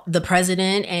about the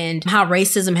president and how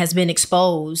racism has been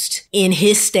exposed in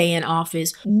his stay in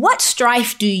office. What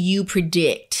strife do you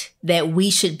predict that we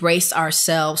should brace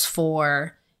ourselves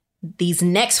for these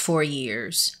next 4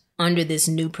 years under this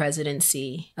new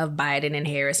presidency of Biden and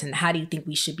Harris? And how do you think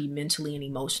we should be mentally and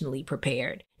emotionally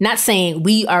prepared? Not saying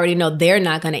we already know they're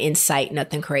not going to incite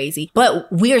nothing crazy, but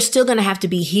we are still going to have to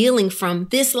be healing from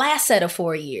this last set of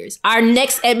 4 years. Our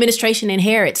next administration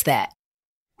inherits that.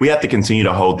 We have to continue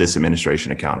to hold this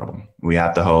administration accountable. We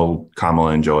have to hold Kamala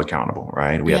and Joe accountable,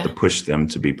 right? We have to push them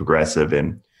to be progressive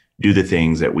and do the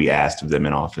things that we asked of them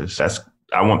in office.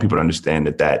 I want people to understand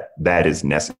that is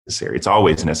necessary. It's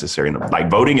always necessary. Like,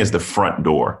 voting is the front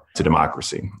door to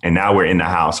democracy. And now we're in the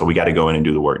House, so we got to go in and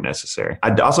do the work necessary.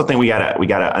 I also think we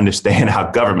gotta understand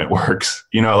how government works.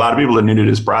 A lot of people are new to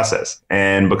this process.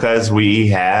 And because we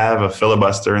have a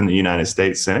filibuster in the United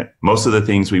States Senate, most of the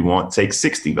things we want take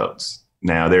 60 votes.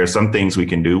 Now, there are some things we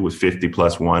can do with 50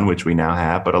 plus 1, which we now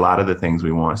have, but a lot of the things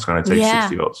we want is going to take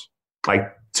 60 votes.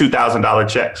 Like $2,000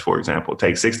 checks, for example,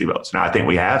 take 60 votes. Now, I think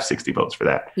we have 60 votes for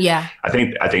that. Yeah. I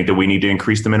think that we need to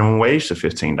increase the minimum wage to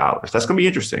 $15. That's going to be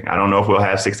interesting. I don't know if we'll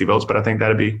have 60 votes, but I think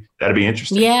that'd be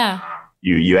interesting. Yeah.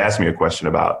 You asked me a question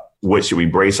about what should we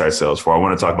brace ourselves for. I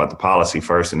want to talk about the policy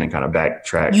first and then kind of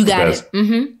backtrack. You got it.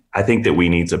 Mm-hmm. I think that we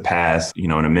need to pass,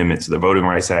 an amendment to the Voting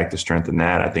Rights Act to strengthen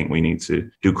that. I think we need to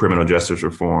do criminal justice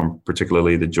reform,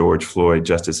 particularly the George Floyd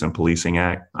Justice and Policing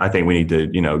Act. I think we need to,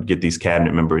 get these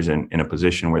cabinet members in a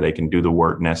position where they can do the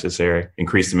work necessary,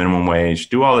 increase the minimum wage,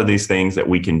 do all of these things that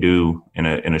we can do in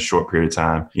a short period of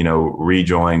time,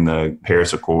 rejoin the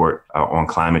Paris Accord on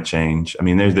climate change. I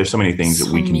mean, there's so many things that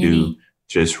we can do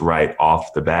just right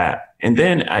off the bat. And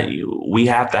then we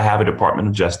have to have a Department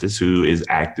of Justice who is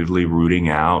actively rooting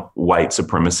out white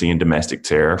supremacy and domestic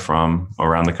terror from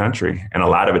around the country. And a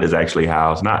lot of it is actually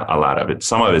housed, not a lot of it,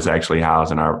 some of it is actually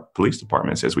housed in our police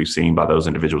departments, as we've seen by those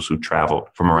individuals who traveled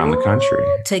from around the country.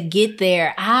 To get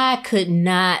there, I could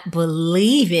not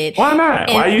believe it. Why not?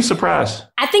 Why are you surprised?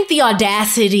 I think the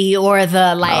audacity or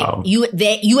the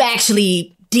you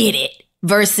actually did it.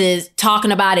 Versus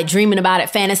talking about it, dreaming about it,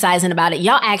 fantasizing about it.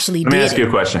 Y'all actually did it. Let me ask you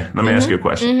a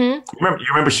question. Mm-hmm. You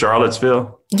remember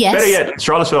Charlottesville? Yes. Better yet,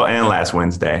 Charlottesville and last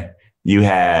Wednesday. You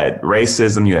had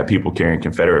racism. You had people carrying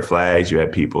Confederate flags. You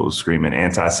had people screaming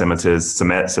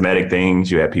anti-Semitic things.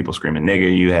 You had people screaming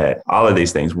nigger. You had all of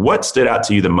these things. What stood out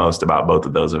to you the most about both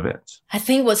of those events? I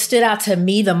think what stood out to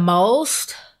me the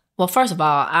most, well, first of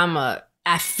all,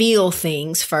 I feel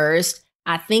things first.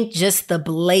 I think just the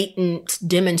blatant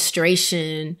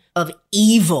demonstration of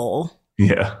evil.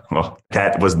 Yeah, well,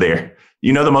 that was there.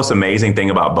 The most amazing thing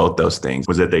about both those things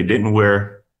was that they didn't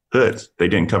wear hoods. They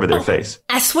didn't cover their face.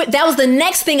 I swear, that was the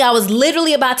next thing I was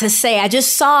literally about to say. I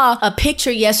just saw a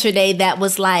picture yesterday that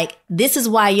was like, this is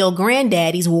why your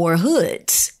granddaddies wore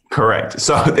hoods. Correct.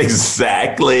 So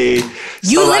exactly.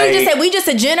 You literally just said we just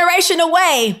a generation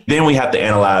away. Then we have to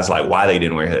analyze why they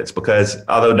didn't wear hoods, because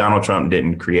although Donald Trump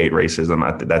didn't create racism,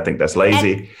 I think that's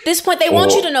lazy. At this point, they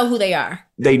want you to know who they are.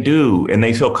 They do, and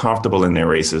they feel comfortable in their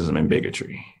racism and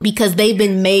bigotry. Because they've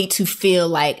been made to feel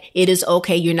like it is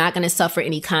okay, you're not going to suffer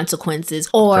any consequences.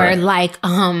 Or Right. like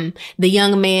the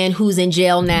young man who's in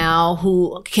jail now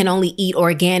who can only eat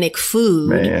organic food.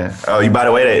 Man. Oh, by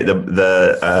the way,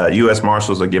 the U.S.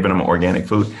 Marshals are giving them organic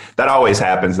food. That always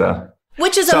happens, though.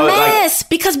 Which is So, a like- mess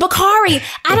because Bakari,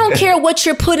 I don't care what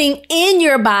you're putting in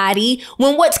your body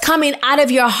when what's coming out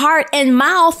of your heart and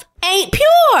mouth ain't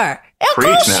pure.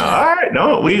 Preach now. All right.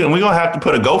 No, we're going to have to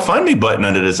put a GoFundMe button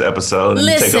under this episode. And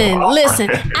Listen.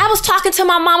 I was talking to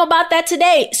my mom about that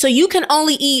today. So you can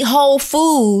only eat whole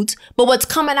foods, but what's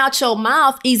coming out your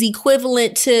mouth is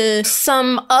equivalent to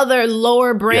some other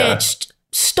lower branched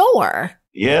store.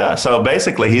 Yeah. So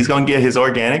basically, he's going to get his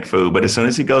organic food. But as soon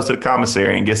as he goes to the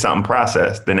commissary and gets something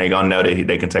processed, then they're going to know that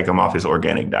they can take him off his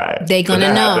organic diet. They're going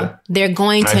to know. happens. They're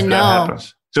going to That know.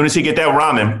 happens. As soon as he get that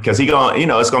ramen, because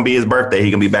it's gonna be his birthday.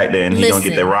 He gonna be back there and he's gonna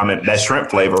get that ramen, that shrimp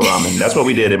flavor ramen. That's what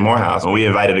we did at Morehouse. When we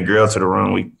invited a girl to the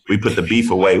room, we put the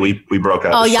beef away. We broke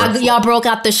out. Oh, the shrimp. y'all broke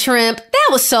out the shrimp. That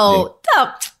was so.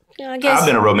 I guess I've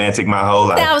been a romantic my whole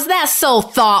life. that's so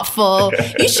thoughtful.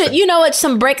 You know what?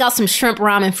 Break out some shrimp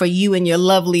ramen for you and your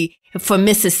lovely, for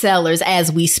Mrs. Sellers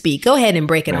as we speak. Go ahead and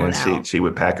break it on out. She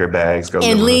would pack her bags, go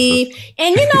And leave.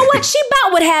 And you know what? She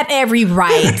about would have every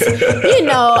right. You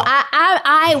know,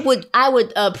 I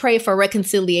would pray for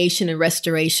reconciliation and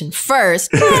restoration first.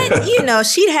 But, you know,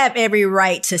 she'd have every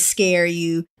right to scare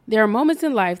you. There are moments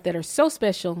in life that are so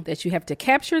special that you have to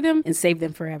capture them and save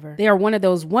them forever. They are one of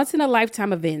those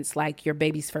once-in-a-lifetime events like your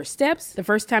baby's first steps, the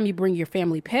first time you bring your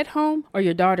family pet home, or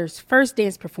your daughter's first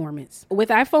dance performance. With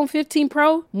iPhone 15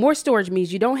 Pro, more storage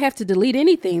means you don't have to delete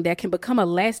anything that can become a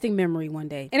lasting memory one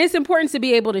day. And it's important to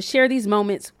be able to share these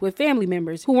moments with family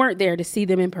members who weren't there to see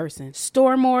them in person.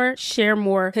 Store more, share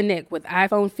more, connect with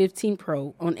iPhone 15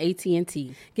 Pro on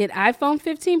AT&T. Get iPhone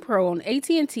 15 Pro on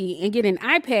AT&T and get an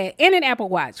iPad and an Apple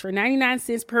Watch for 99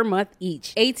 cents per month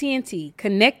each. AT&T.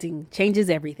 Connecting changes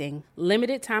everything.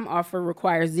 Limited time offer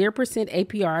requires 0%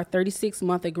 APR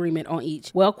 36-month agreement on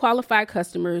each. Well-qualified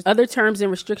customers. Other terms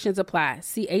and restrictions apply.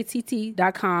 See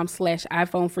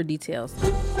att.com/iPhone for details.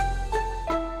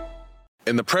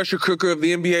 In the pressure cooker of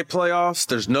the NBA playoffs,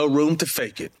 there's no room to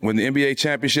fake it. When the NBA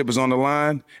championship is on the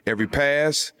line, every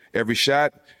pass, every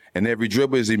shot, and every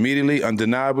dribble is immediately,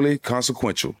 undeniably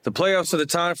consequential. The playoffs are the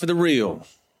time for the real.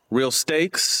 Real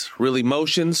stakes, real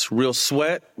emotions, real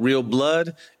sweat, real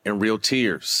blood, and real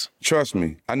tears. Trust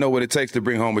me, I know what it takes to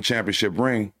bring home a championship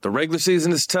ring. The regular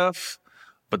season is tough,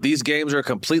 but these games are a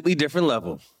completely different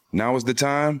level. Now is the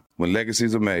time when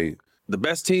legacies are made. The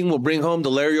best team will bring home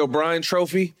the Larry O'Brien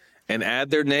Trophy and add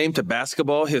their name to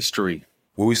basketball history.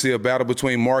 Will we see a battle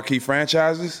between marquee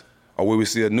franchises, or will we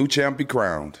see a new champ be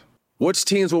crowned? Which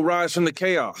teams will rise from the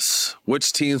chaos?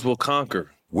 Which teams will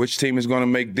conquer? Which team is going to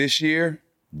make this year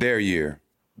their year?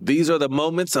 These are the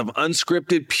moments of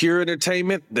unscripted, pure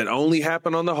entertainment that only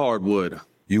happen on the hardwood.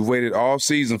 You've waited all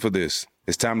season for this.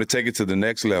 It's time to take it to the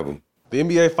next level. The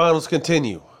NBA Finals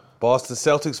continue. Boston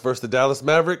Celtics versus the Dallas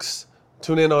Mavericks.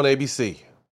 Tune in on ABC.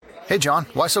 Hey, John,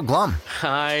 why so glum?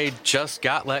 I just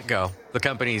got let go. The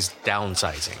company's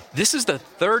downsizing. This is the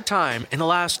third time in the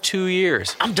last 2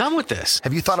 years. I'm done with this.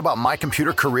 Have you thought about My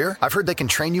Computer Career? I've heard they can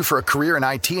train you for a career in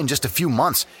IT in just a few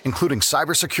months, including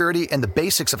cybersecurity and the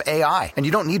basics of AI. And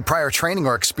you don't need prior training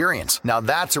or experience. Now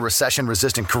that's a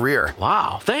recession-resistant career.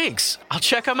 Wow, thanks. I'll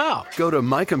check them out. Go to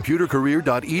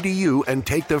mycomputercareer.edu and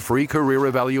take the free career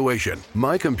evaluation.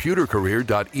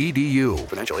 mycomputercareer.edu.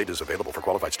 Financial aid is available for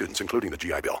qualified students, including the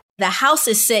GI Bill. The House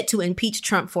is set to impeach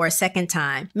Trump for a second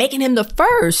time, making him the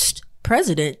first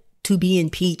president to be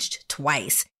impeached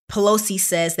twice. Pelosi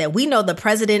says that we know the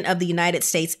president of the United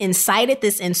States incited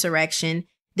this insurrection,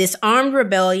 this armed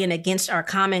rebellion against our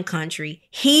common country.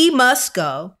 He must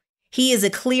go. He is a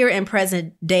clear and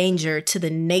present danger to the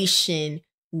nation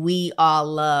we all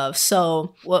love.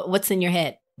 So what's in your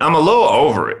head? I'm a little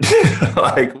over it.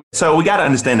 So we got to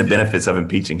understand the benefits of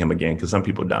impeaching him again, because some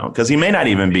people don't. Because he may not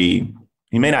be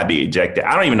ejected.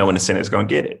 I don't even know when the Senate's going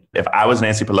to get it. If I was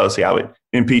Nancy Pelosi, I would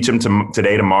impeach him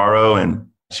today, tomorrow, and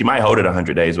she might hold it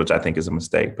 100 days, which I think is a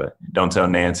mistake. But don't tell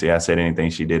Nancy I said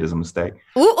anything she did is a mistake.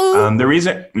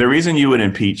 The reason you would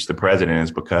impeach the president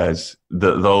is because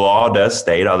the law does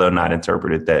state, although not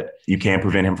interpreted, that you can't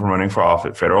prevent him from running for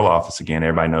federal office again.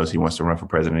 Everybody knows he wants to run for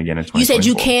president again in 2024. You said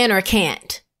you can or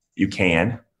can't? You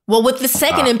can. Well, with the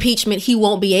second impeachment, he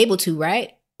won't be able to,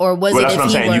 right? Or was it? That's what I'm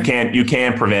saying. You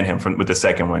can prevent him with the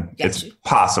second one. It's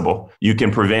possible. You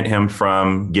can prevent him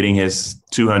from getting his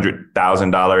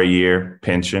 $200,000 a year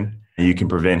pension. You can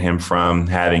prevent him from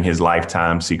having his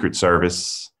lifetime Secret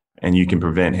Service and you can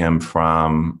prevent him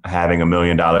from having $1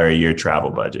 million a year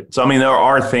travel budget. So, I mean, there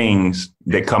are things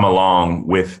that come along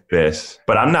with this,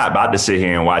 but I'm not about to sit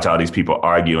here and watch all these people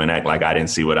argue and act like I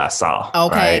didn't see what I saw.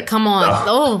 Okay, right? come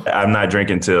on. I'm not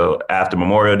drinking till after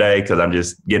Memorial Day because I'm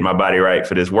just getting my body right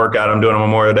for this workout I'm doing on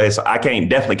Memorial Day. So I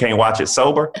definitely can't watch it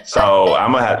sober. So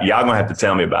y'all gonna have to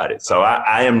tell me about it. So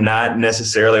I am not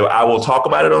necessarily, I will talk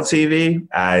about it on TV.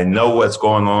 I know what's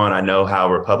going on. I know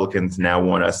how Republicans now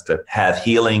want us to have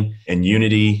healing and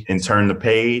unity and turn the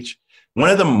page. One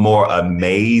of the more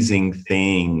amazing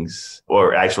things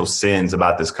or actual sins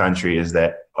about this country is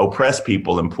that oppressed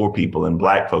people and poor people and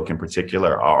Black folk in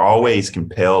particular are always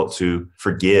compelled to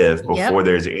forgive before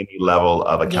there's any level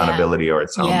of accountability or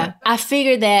atonement. Yeah. I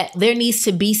figure that there needs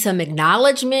to be some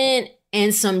acknowledgement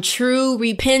and some true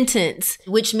repentance,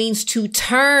 which means to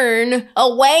turn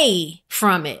away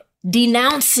from it,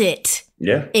 denounce it.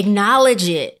 Yeah. Acknowledge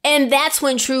it. And that's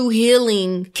when true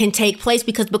healing can take place,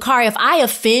 because Bakari, if I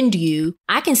offend you,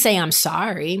 I can say I'm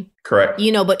sorry. Correct.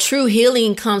 You know, but true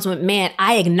healing comes with, man,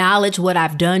 I acknowledge what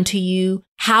I've done to you.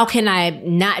 How can I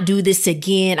not do this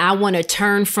again? I want to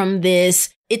turn from this.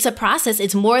 It's a process.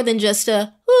 It's more than just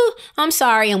I'm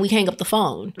sorry, and we hang up the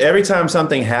phone. Every time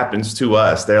something happens to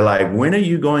us, they're like, when are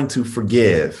you going to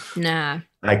forgive? Nah.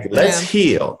 Like, let's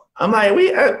heal. I'm like,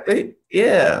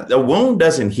 the wound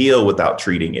doesn't heal without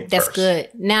treating it. That's first. good.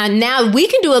 Now we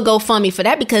can do a GoFundMe for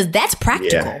that, because that's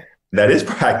practical. Yeah, that is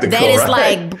practical. That is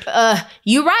right? like,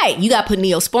 you're right. You got to put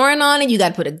Neosporin on it. You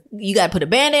got to put a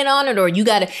Band-Aid on it, or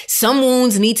some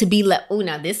wounds need to be left. Oh,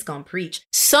 now this is going to preach.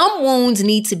 Some wounds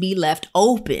need to be left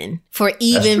open for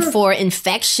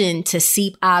infection to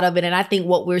seep out of it. And I think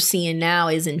what we're seeing now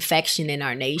is infection in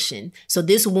our nation. So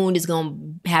this wound is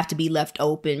going to have to be left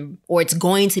open, or it's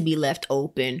going to be left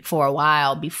open for a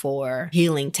while before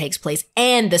healing takes place.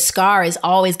 And the scar is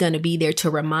always going to be there to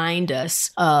remind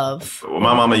us of. Well,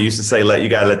 my mama used to say, you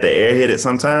got to let the air hit it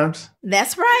sometimes.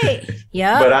 That's right.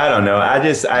 Yeah. But I don't know. I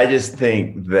just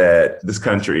think that this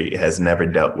country has never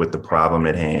dealt with the problem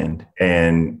at hand.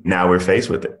 And now we're faced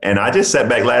with it. And I just sat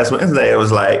back last Wednesday. It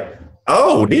was like,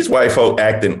 oh, these white folk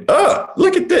acting up.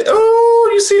 Look at that. Oh,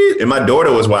 you see it? And my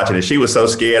daughter was watching it. She was so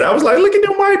scared. I was like, look at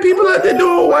them white people out there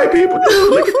doing what white people do.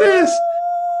 Look at this.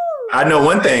 I know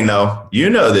one thing, though. You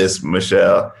know this,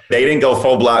 Michelle. They didn't go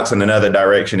 4 blocks in another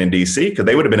direction in D.C. because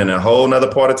they would have been in a whole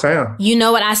nother part of town. You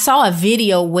know what? I saw a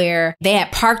video where they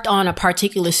had parked on a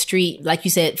particular street, like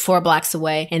you said, 4 blocks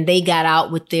away, and they got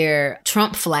out with their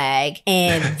Trump flag.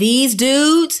 And these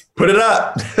dudes... Put it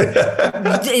up.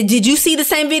 Did you see the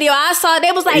same video I saw?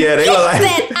 They was like, yeah, get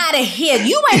that out of here.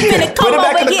 You ain't finna come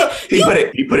over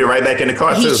here. He put it right back in the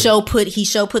car, too. He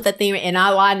put that thing, and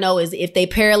all I know is if they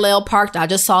parallel parked, I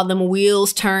just saw them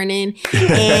wheels turning,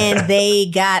 and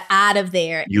they got out of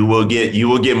there. You will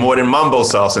get more than mumbo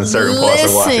sauce in certain parts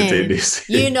of Washington,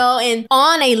 D.C. You know, and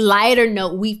on a lighter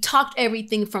note, we've talked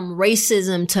everything from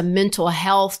racism to mental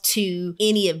health to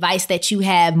any advice that you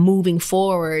have moving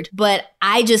forward. But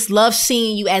I just love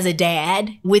seeing you as a dad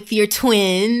with your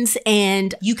twins.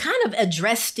 And you kind of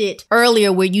addressed it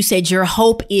earlier where you said your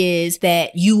hope is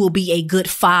that you will be a good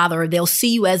father. They'll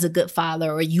see you as a good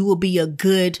father, or you will be a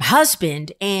good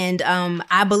husband. And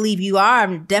I believe you are.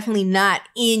 I'm definitely not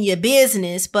in your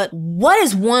business. But what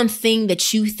is one thing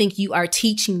that you think you are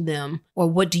teaching them, or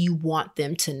what do you want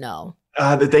them to know?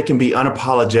 That they can be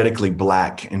unapologetically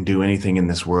Black and do anything in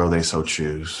this world they so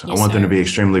choose. Yes, I want them sir. to be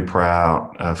extremely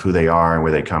proud of who they are and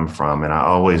where they come from. And I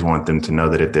always want them to know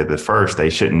that if they're the first, they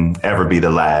shouldn't ever be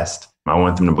the last. I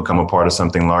want them to become a part of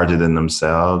something larger than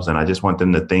themselves. And I just want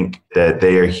them to think that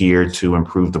they are here to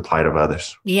improve the plight of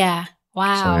others. Yeah.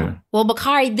 Wow. So, yeah. Well,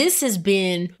 Bakari, this has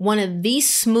been one of the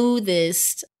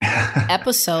smoothest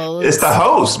episodes. It's the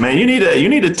host, man. You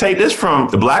need to take this from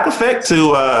the Black Effect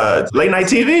to late night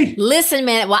TV. Listen,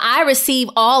 man. Well, I receive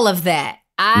all of that.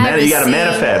 You got to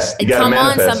manifest. Come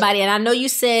on, somebody. And I know you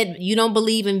said you don't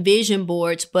believe in vision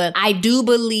boards, but I do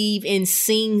believe in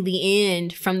seeing the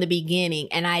end from the beginning.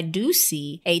 And I do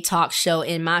see a talk show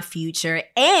in my future.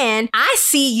 And I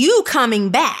see you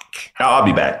coming back. Oh, I'll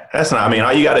be back.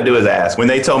 All you got to do is ask. When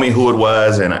they told me who it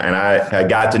was, and I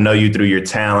got to know you through your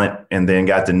talent and then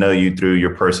got to know you through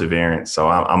your perseverance. So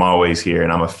I'm always here,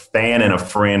 and I'm a fan and a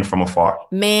friend from afar.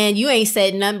 Man, you ain't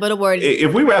said nothing but a word.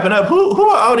 If we wrapping up, who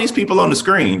are all these people on the screen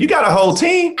screen. You got a whole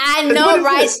team. I know,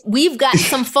 right? We've got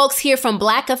some folks here from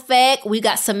Black Effect. We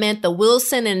got Samantha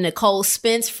Wilson and Nicole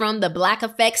Spence from the Black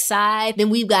Effect side. Then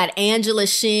we've got Angela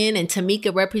Shin and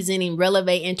Tamika representing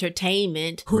Releve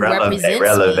Entertainment, who represents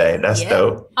Releve. That's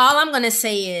dope. All I'm going to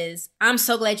say is I'm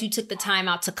so glad you took the time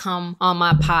out to come on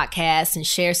my podcast and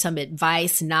share some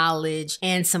advice, knowledge,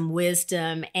 and some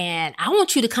wisdom. And I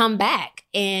want you to come back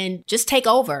and just take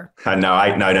over.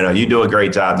 No. You do a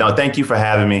great job. No, thank you for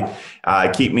having me.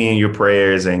 Keep me in your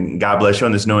prayers, and God bless you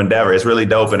on this new endeavor. It's really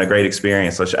dope and a great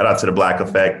experience. So shout out to the Black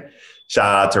Effect. Shout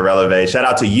out to Releve. Shout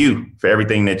out to you for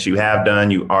everything that you have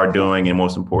done, you are doing, and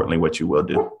most importantly, what you will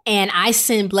do. And I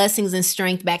send blessings and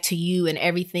strength back to you and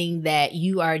everything that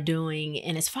you are doing.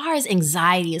 And as far as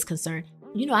anxiety is concerned,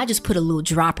 I just put a little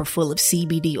dropper full of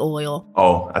CBD oil.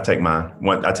 Oh, I take mine.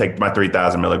 I take my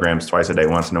 3,000 milligrams twice a day,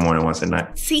 once in the morning, once at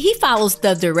night. See, he follows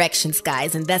the directions,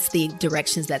 guys, and that's the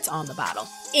directions that's on the bottle.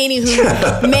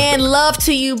 Anywho, man, love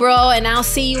to you, bro, and I'll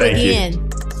see you again. You.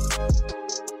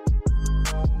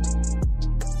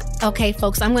 Okay,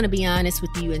 folks, I'm going to be honest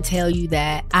with you and tell you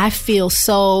that I feel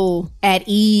so at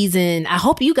ease, and I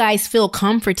hope you guys feel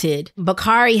comforted.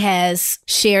 Bakari has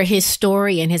shared his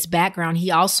story and his background. He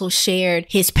also shared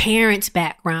his parents'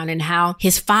 background and how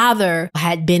his father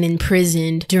had been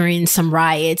imprisoned during some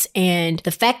riots, and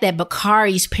the fact that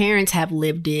Bakari's parents have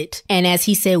lived it. And as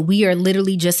he said, we are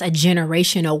literally just a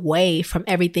generation away from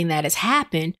everything that has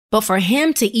happened. But for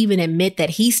him to even admit that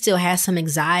he still has some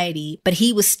anxiety, but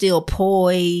he was still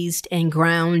poised and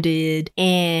grounded.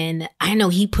 And I know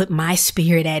he put my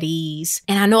spirit at ease.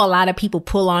 And I know a lot of people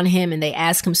pull on him and they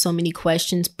ask him so many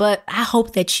questions, but I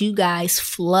hope that you guys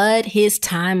flood his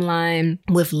timeline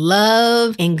with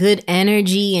love and good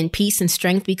energy and peace and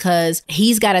strength, because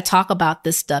he's got to talk about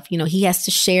this stuff. He has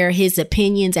to share his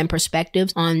opinions and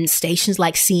perspectives on stations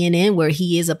like CNN, where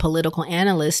he is a political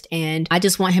analyst. And I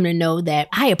just want him to know that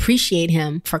I appreciate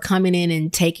him for coming in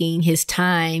and taking his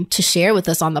time to share with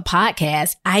us on the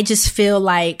podcast. I just feel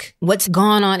like what's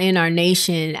gone on in our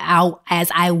nation,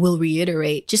 as I will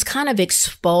reiterate, just kind of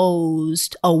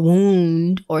exposed a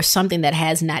wound or something that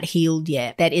has not healed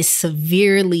yet, that is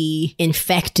severely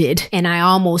infected. And I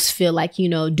almost feel like,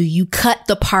 do you cut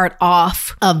the part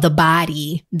off of the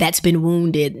body that's been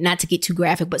wounded? Not to get too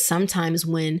graphic, but sometimes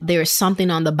when there is something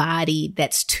on the body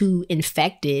that's too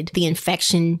infected, the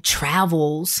infection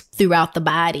travels throughout the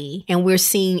body, and we're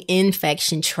seeing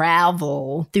infection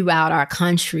travel throughout our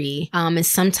country. And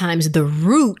sometimes the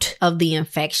root of the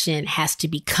infection has to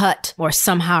be cut or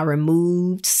somehow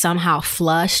removed, somehow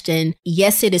flushed. And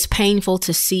yes, it is painful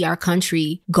to see our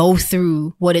country go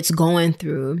through what it's going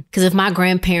through. Because if my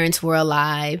grandparents were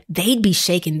alive, they'd be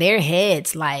shaking their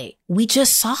heads like, we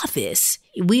just saw this.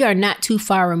 We are not too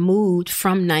far removed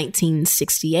from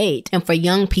 1968. And for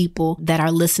young people that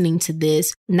are listening to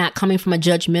this, not coming from a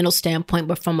judgmental standpoint,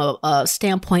 but from a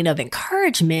standpoint of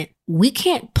encouragement, we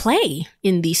can't play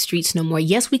in these streets no more.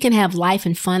 Yes, we can have life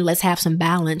and fun. Let's have some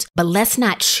balance, but let's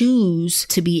not choose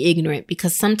to be ignorant,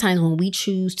 because sometimes when we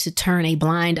choose to turn a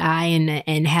blind eye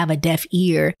and have a deaf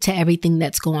ear to everything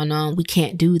that's going on, we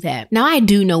can't do that. Now, I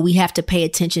do know we have to pay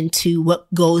attention to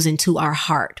what goes into our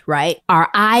heart, right? Our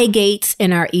eye gates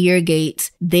and our ear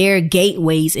gates, they're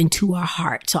gateways into our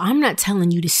heart. So I'm not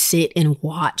telling you to sit and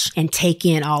watch and take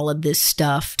in all of this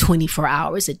stuff 24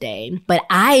 hours a day, but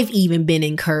I've even been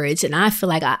encouraged, and I feel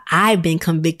like I've been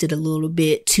convicted a little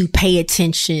bit to pay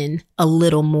attention a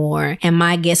little more. And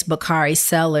my guest, Bakari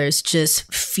Sellers,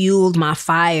 just fueled my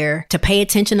fire to pay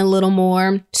attention a little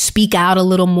more, speak out a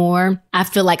little more. I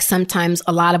feel like sometimes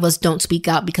a lot of us don't speak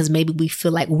out because maybe we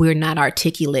feel like we're not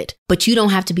articulate, but you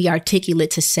don't have to be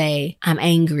articulate to say, I'm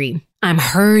angry, I'm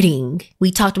hurting. We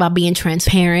talked about being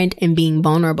transparent and being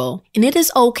vulnerable. And it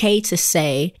is okay to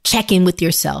say, check in with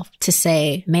yourself, to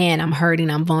say, man, I'm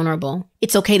hurting, I'm vulnerable.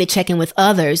 It's okay to check in with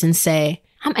others and say,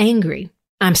 I'm angry,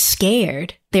 I'm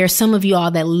scared. There are some of you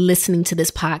all that are listening to this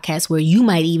podcast where you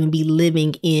might even be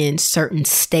living in certain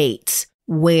states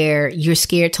where you're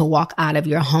scared to walk out of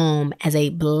your home as a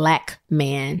Black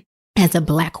man, as a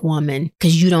Black woman,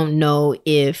 because you don't know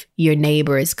if your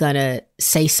neighbor is going to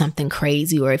say something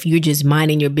crazy, or if you're just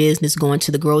minding your business going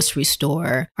to the grocery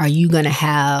store, are you going to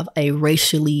have a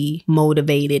racially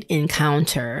motivated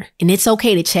encounter? And it's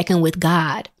okay to check in with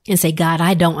God and say, God,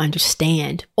 I don't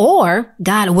understand. Or,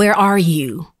 God, where are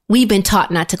you? We've been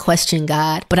taught not to question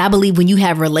God, but I believe when you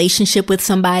have a relationship with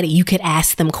somebody, you could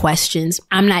ask them questions.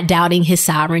 I'm not doubting his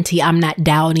sovereignty. I'm not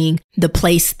doubting the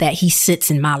place that he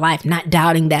sits in my life, not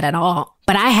doubting that at all.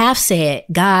 But I have said,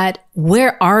 God,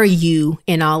 where are you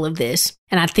in all of this?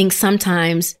 And I think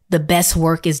sometimes the best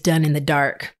work is done in the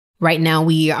dark. Right now,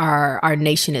 our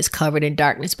nation is covered in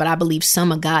darkness, but I believe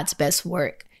some of God's best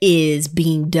work is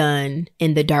being done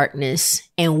in the darkness,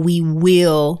 and we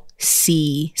will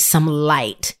see some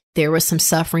light. There was some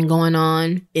suffering going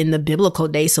on in the biblical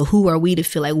days, so who are we to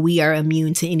feel like we are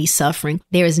immune to any suffering?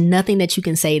 There is nothing that you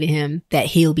can say to him that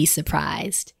he'll be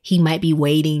surprised. He might be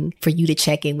waiting for you to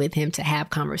check in with him to have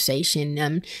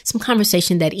conversation, some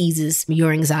conversation that eases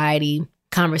your anxiety,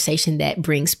 conversation that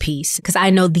brings peace. Because I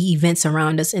know the events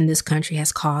around us in this country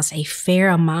has caused a fair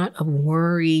amount of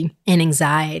worry and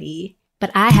anxiety.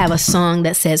 But I have a song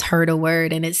that says, heard a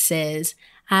word, and it says,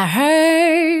 I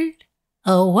heard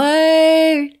a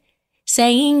word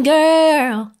saying,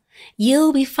 girl,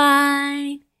 you'll be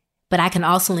fine. But I can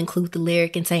also include the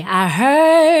lyric and say, I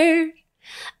heard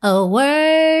a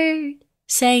word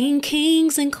saying,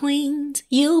 kings and queens,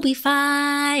 you'll be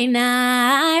fine.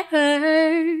 I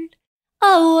heard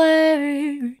a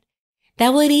word that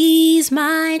would ease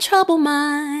my troubled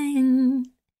mind.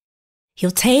 He'll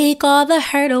take all the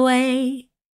hurt away,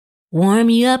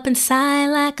 warm you up inside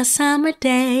like a summer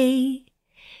day.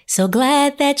 So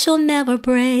glad that you'll never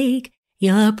break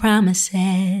your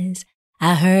promises.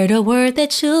 I heard a word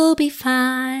that you'll be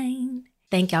fine.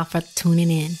 Thank y'all for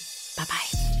tuning in.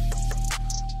 Bye-bye.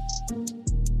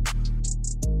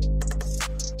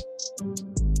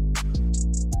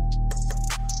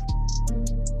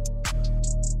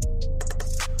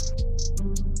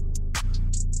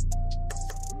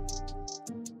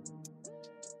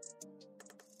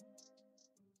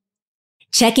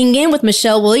 Checking In with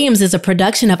Michelle Williams is a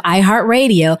production of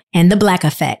iHeartRadio and The Black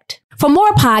Effect. For more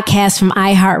podcasts from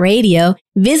iHeartRadio,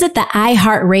 visit the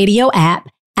iHeartRadio app,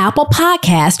 Apple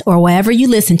Podcast, or wherever you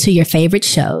listen to your favorite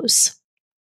shows.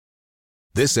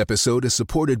 This episode is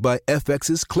supported by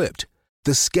FX's Clipped,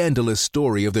 the scandalous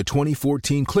story of the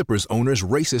 2014 Clippers owner's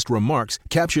racist remarks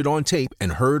captured on tape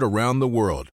and heard around the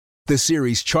world. The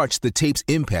series charts the tape's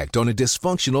impact on a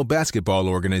dysfunctional basketball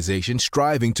organization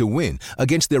striving to win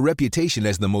against their reputation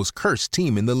as the most cursed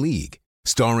team in the league.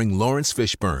 Starring Lawrence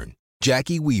Fishburne,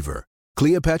 Jackie Weaver,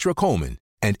 Cleopatra Coleman,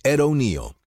 and Ed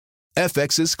O'Neill.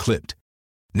 FX's Clipped.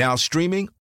 Now streaming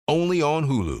only on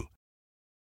Hulu.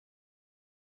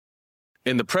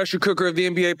 In the pressure cooker of the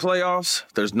NBA playoffs,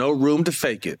 there's no room to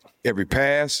fake it. Every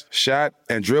pass, shot,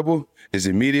 and dribble is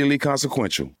immediately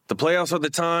consequential. The playoffs are the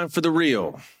time for the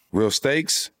real. Real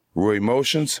stakes, real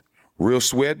emotions, real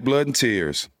sweat, blood, and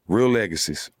tears, real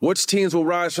legacies. Which teams will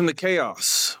rise from the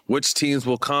chaos? Which teams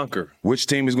will conquer? Which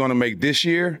team is going to make this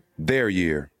year their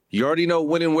year? You already know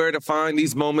when and where to find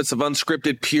these moments of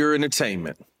unscripted, pure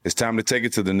entertainment. It's time to take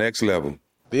it to the next level.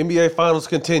 The NBA Finals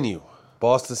continue.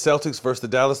 Boston Celtics versus the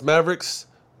Dallas Mavericks.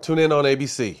 Tune in on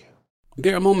ABC.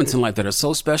 There are moments in life that are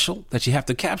so special that you have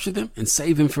to capture them and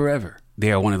save them forever.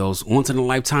 They are one of those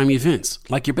once-in-a-lifetime events,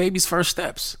 like your baby's first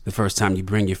steps, the first time you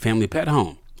bring your family pet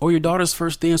home, or your daughter's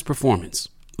first dance performance.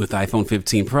 With iPhone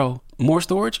 15 Pro, more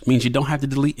storage means you don't have to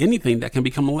delete anything that can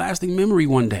become a lasting memory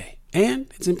one day.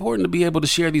 And it's important to be able to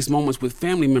share these moments with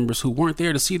family members who weren't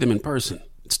there to see them in person.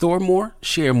 Store more,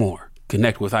 share more.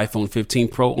 Connect with iPhone 15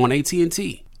 Pro on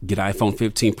AT&T. Get iPhone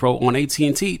 15 Pro on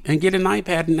AT&T and get an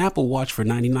iPad and Apple Watch for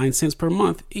 99 cents per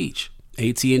month each.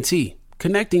 AT&T.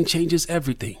 Connecting changes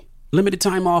everything. Limited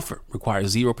time offer.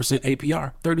 Requires 0%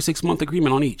 APR. 36-month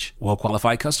agreement on each.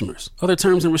 Well-qualified customers. Other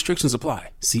terms and restrictions apply.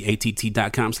 See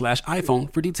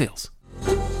att.com/iPhone for details.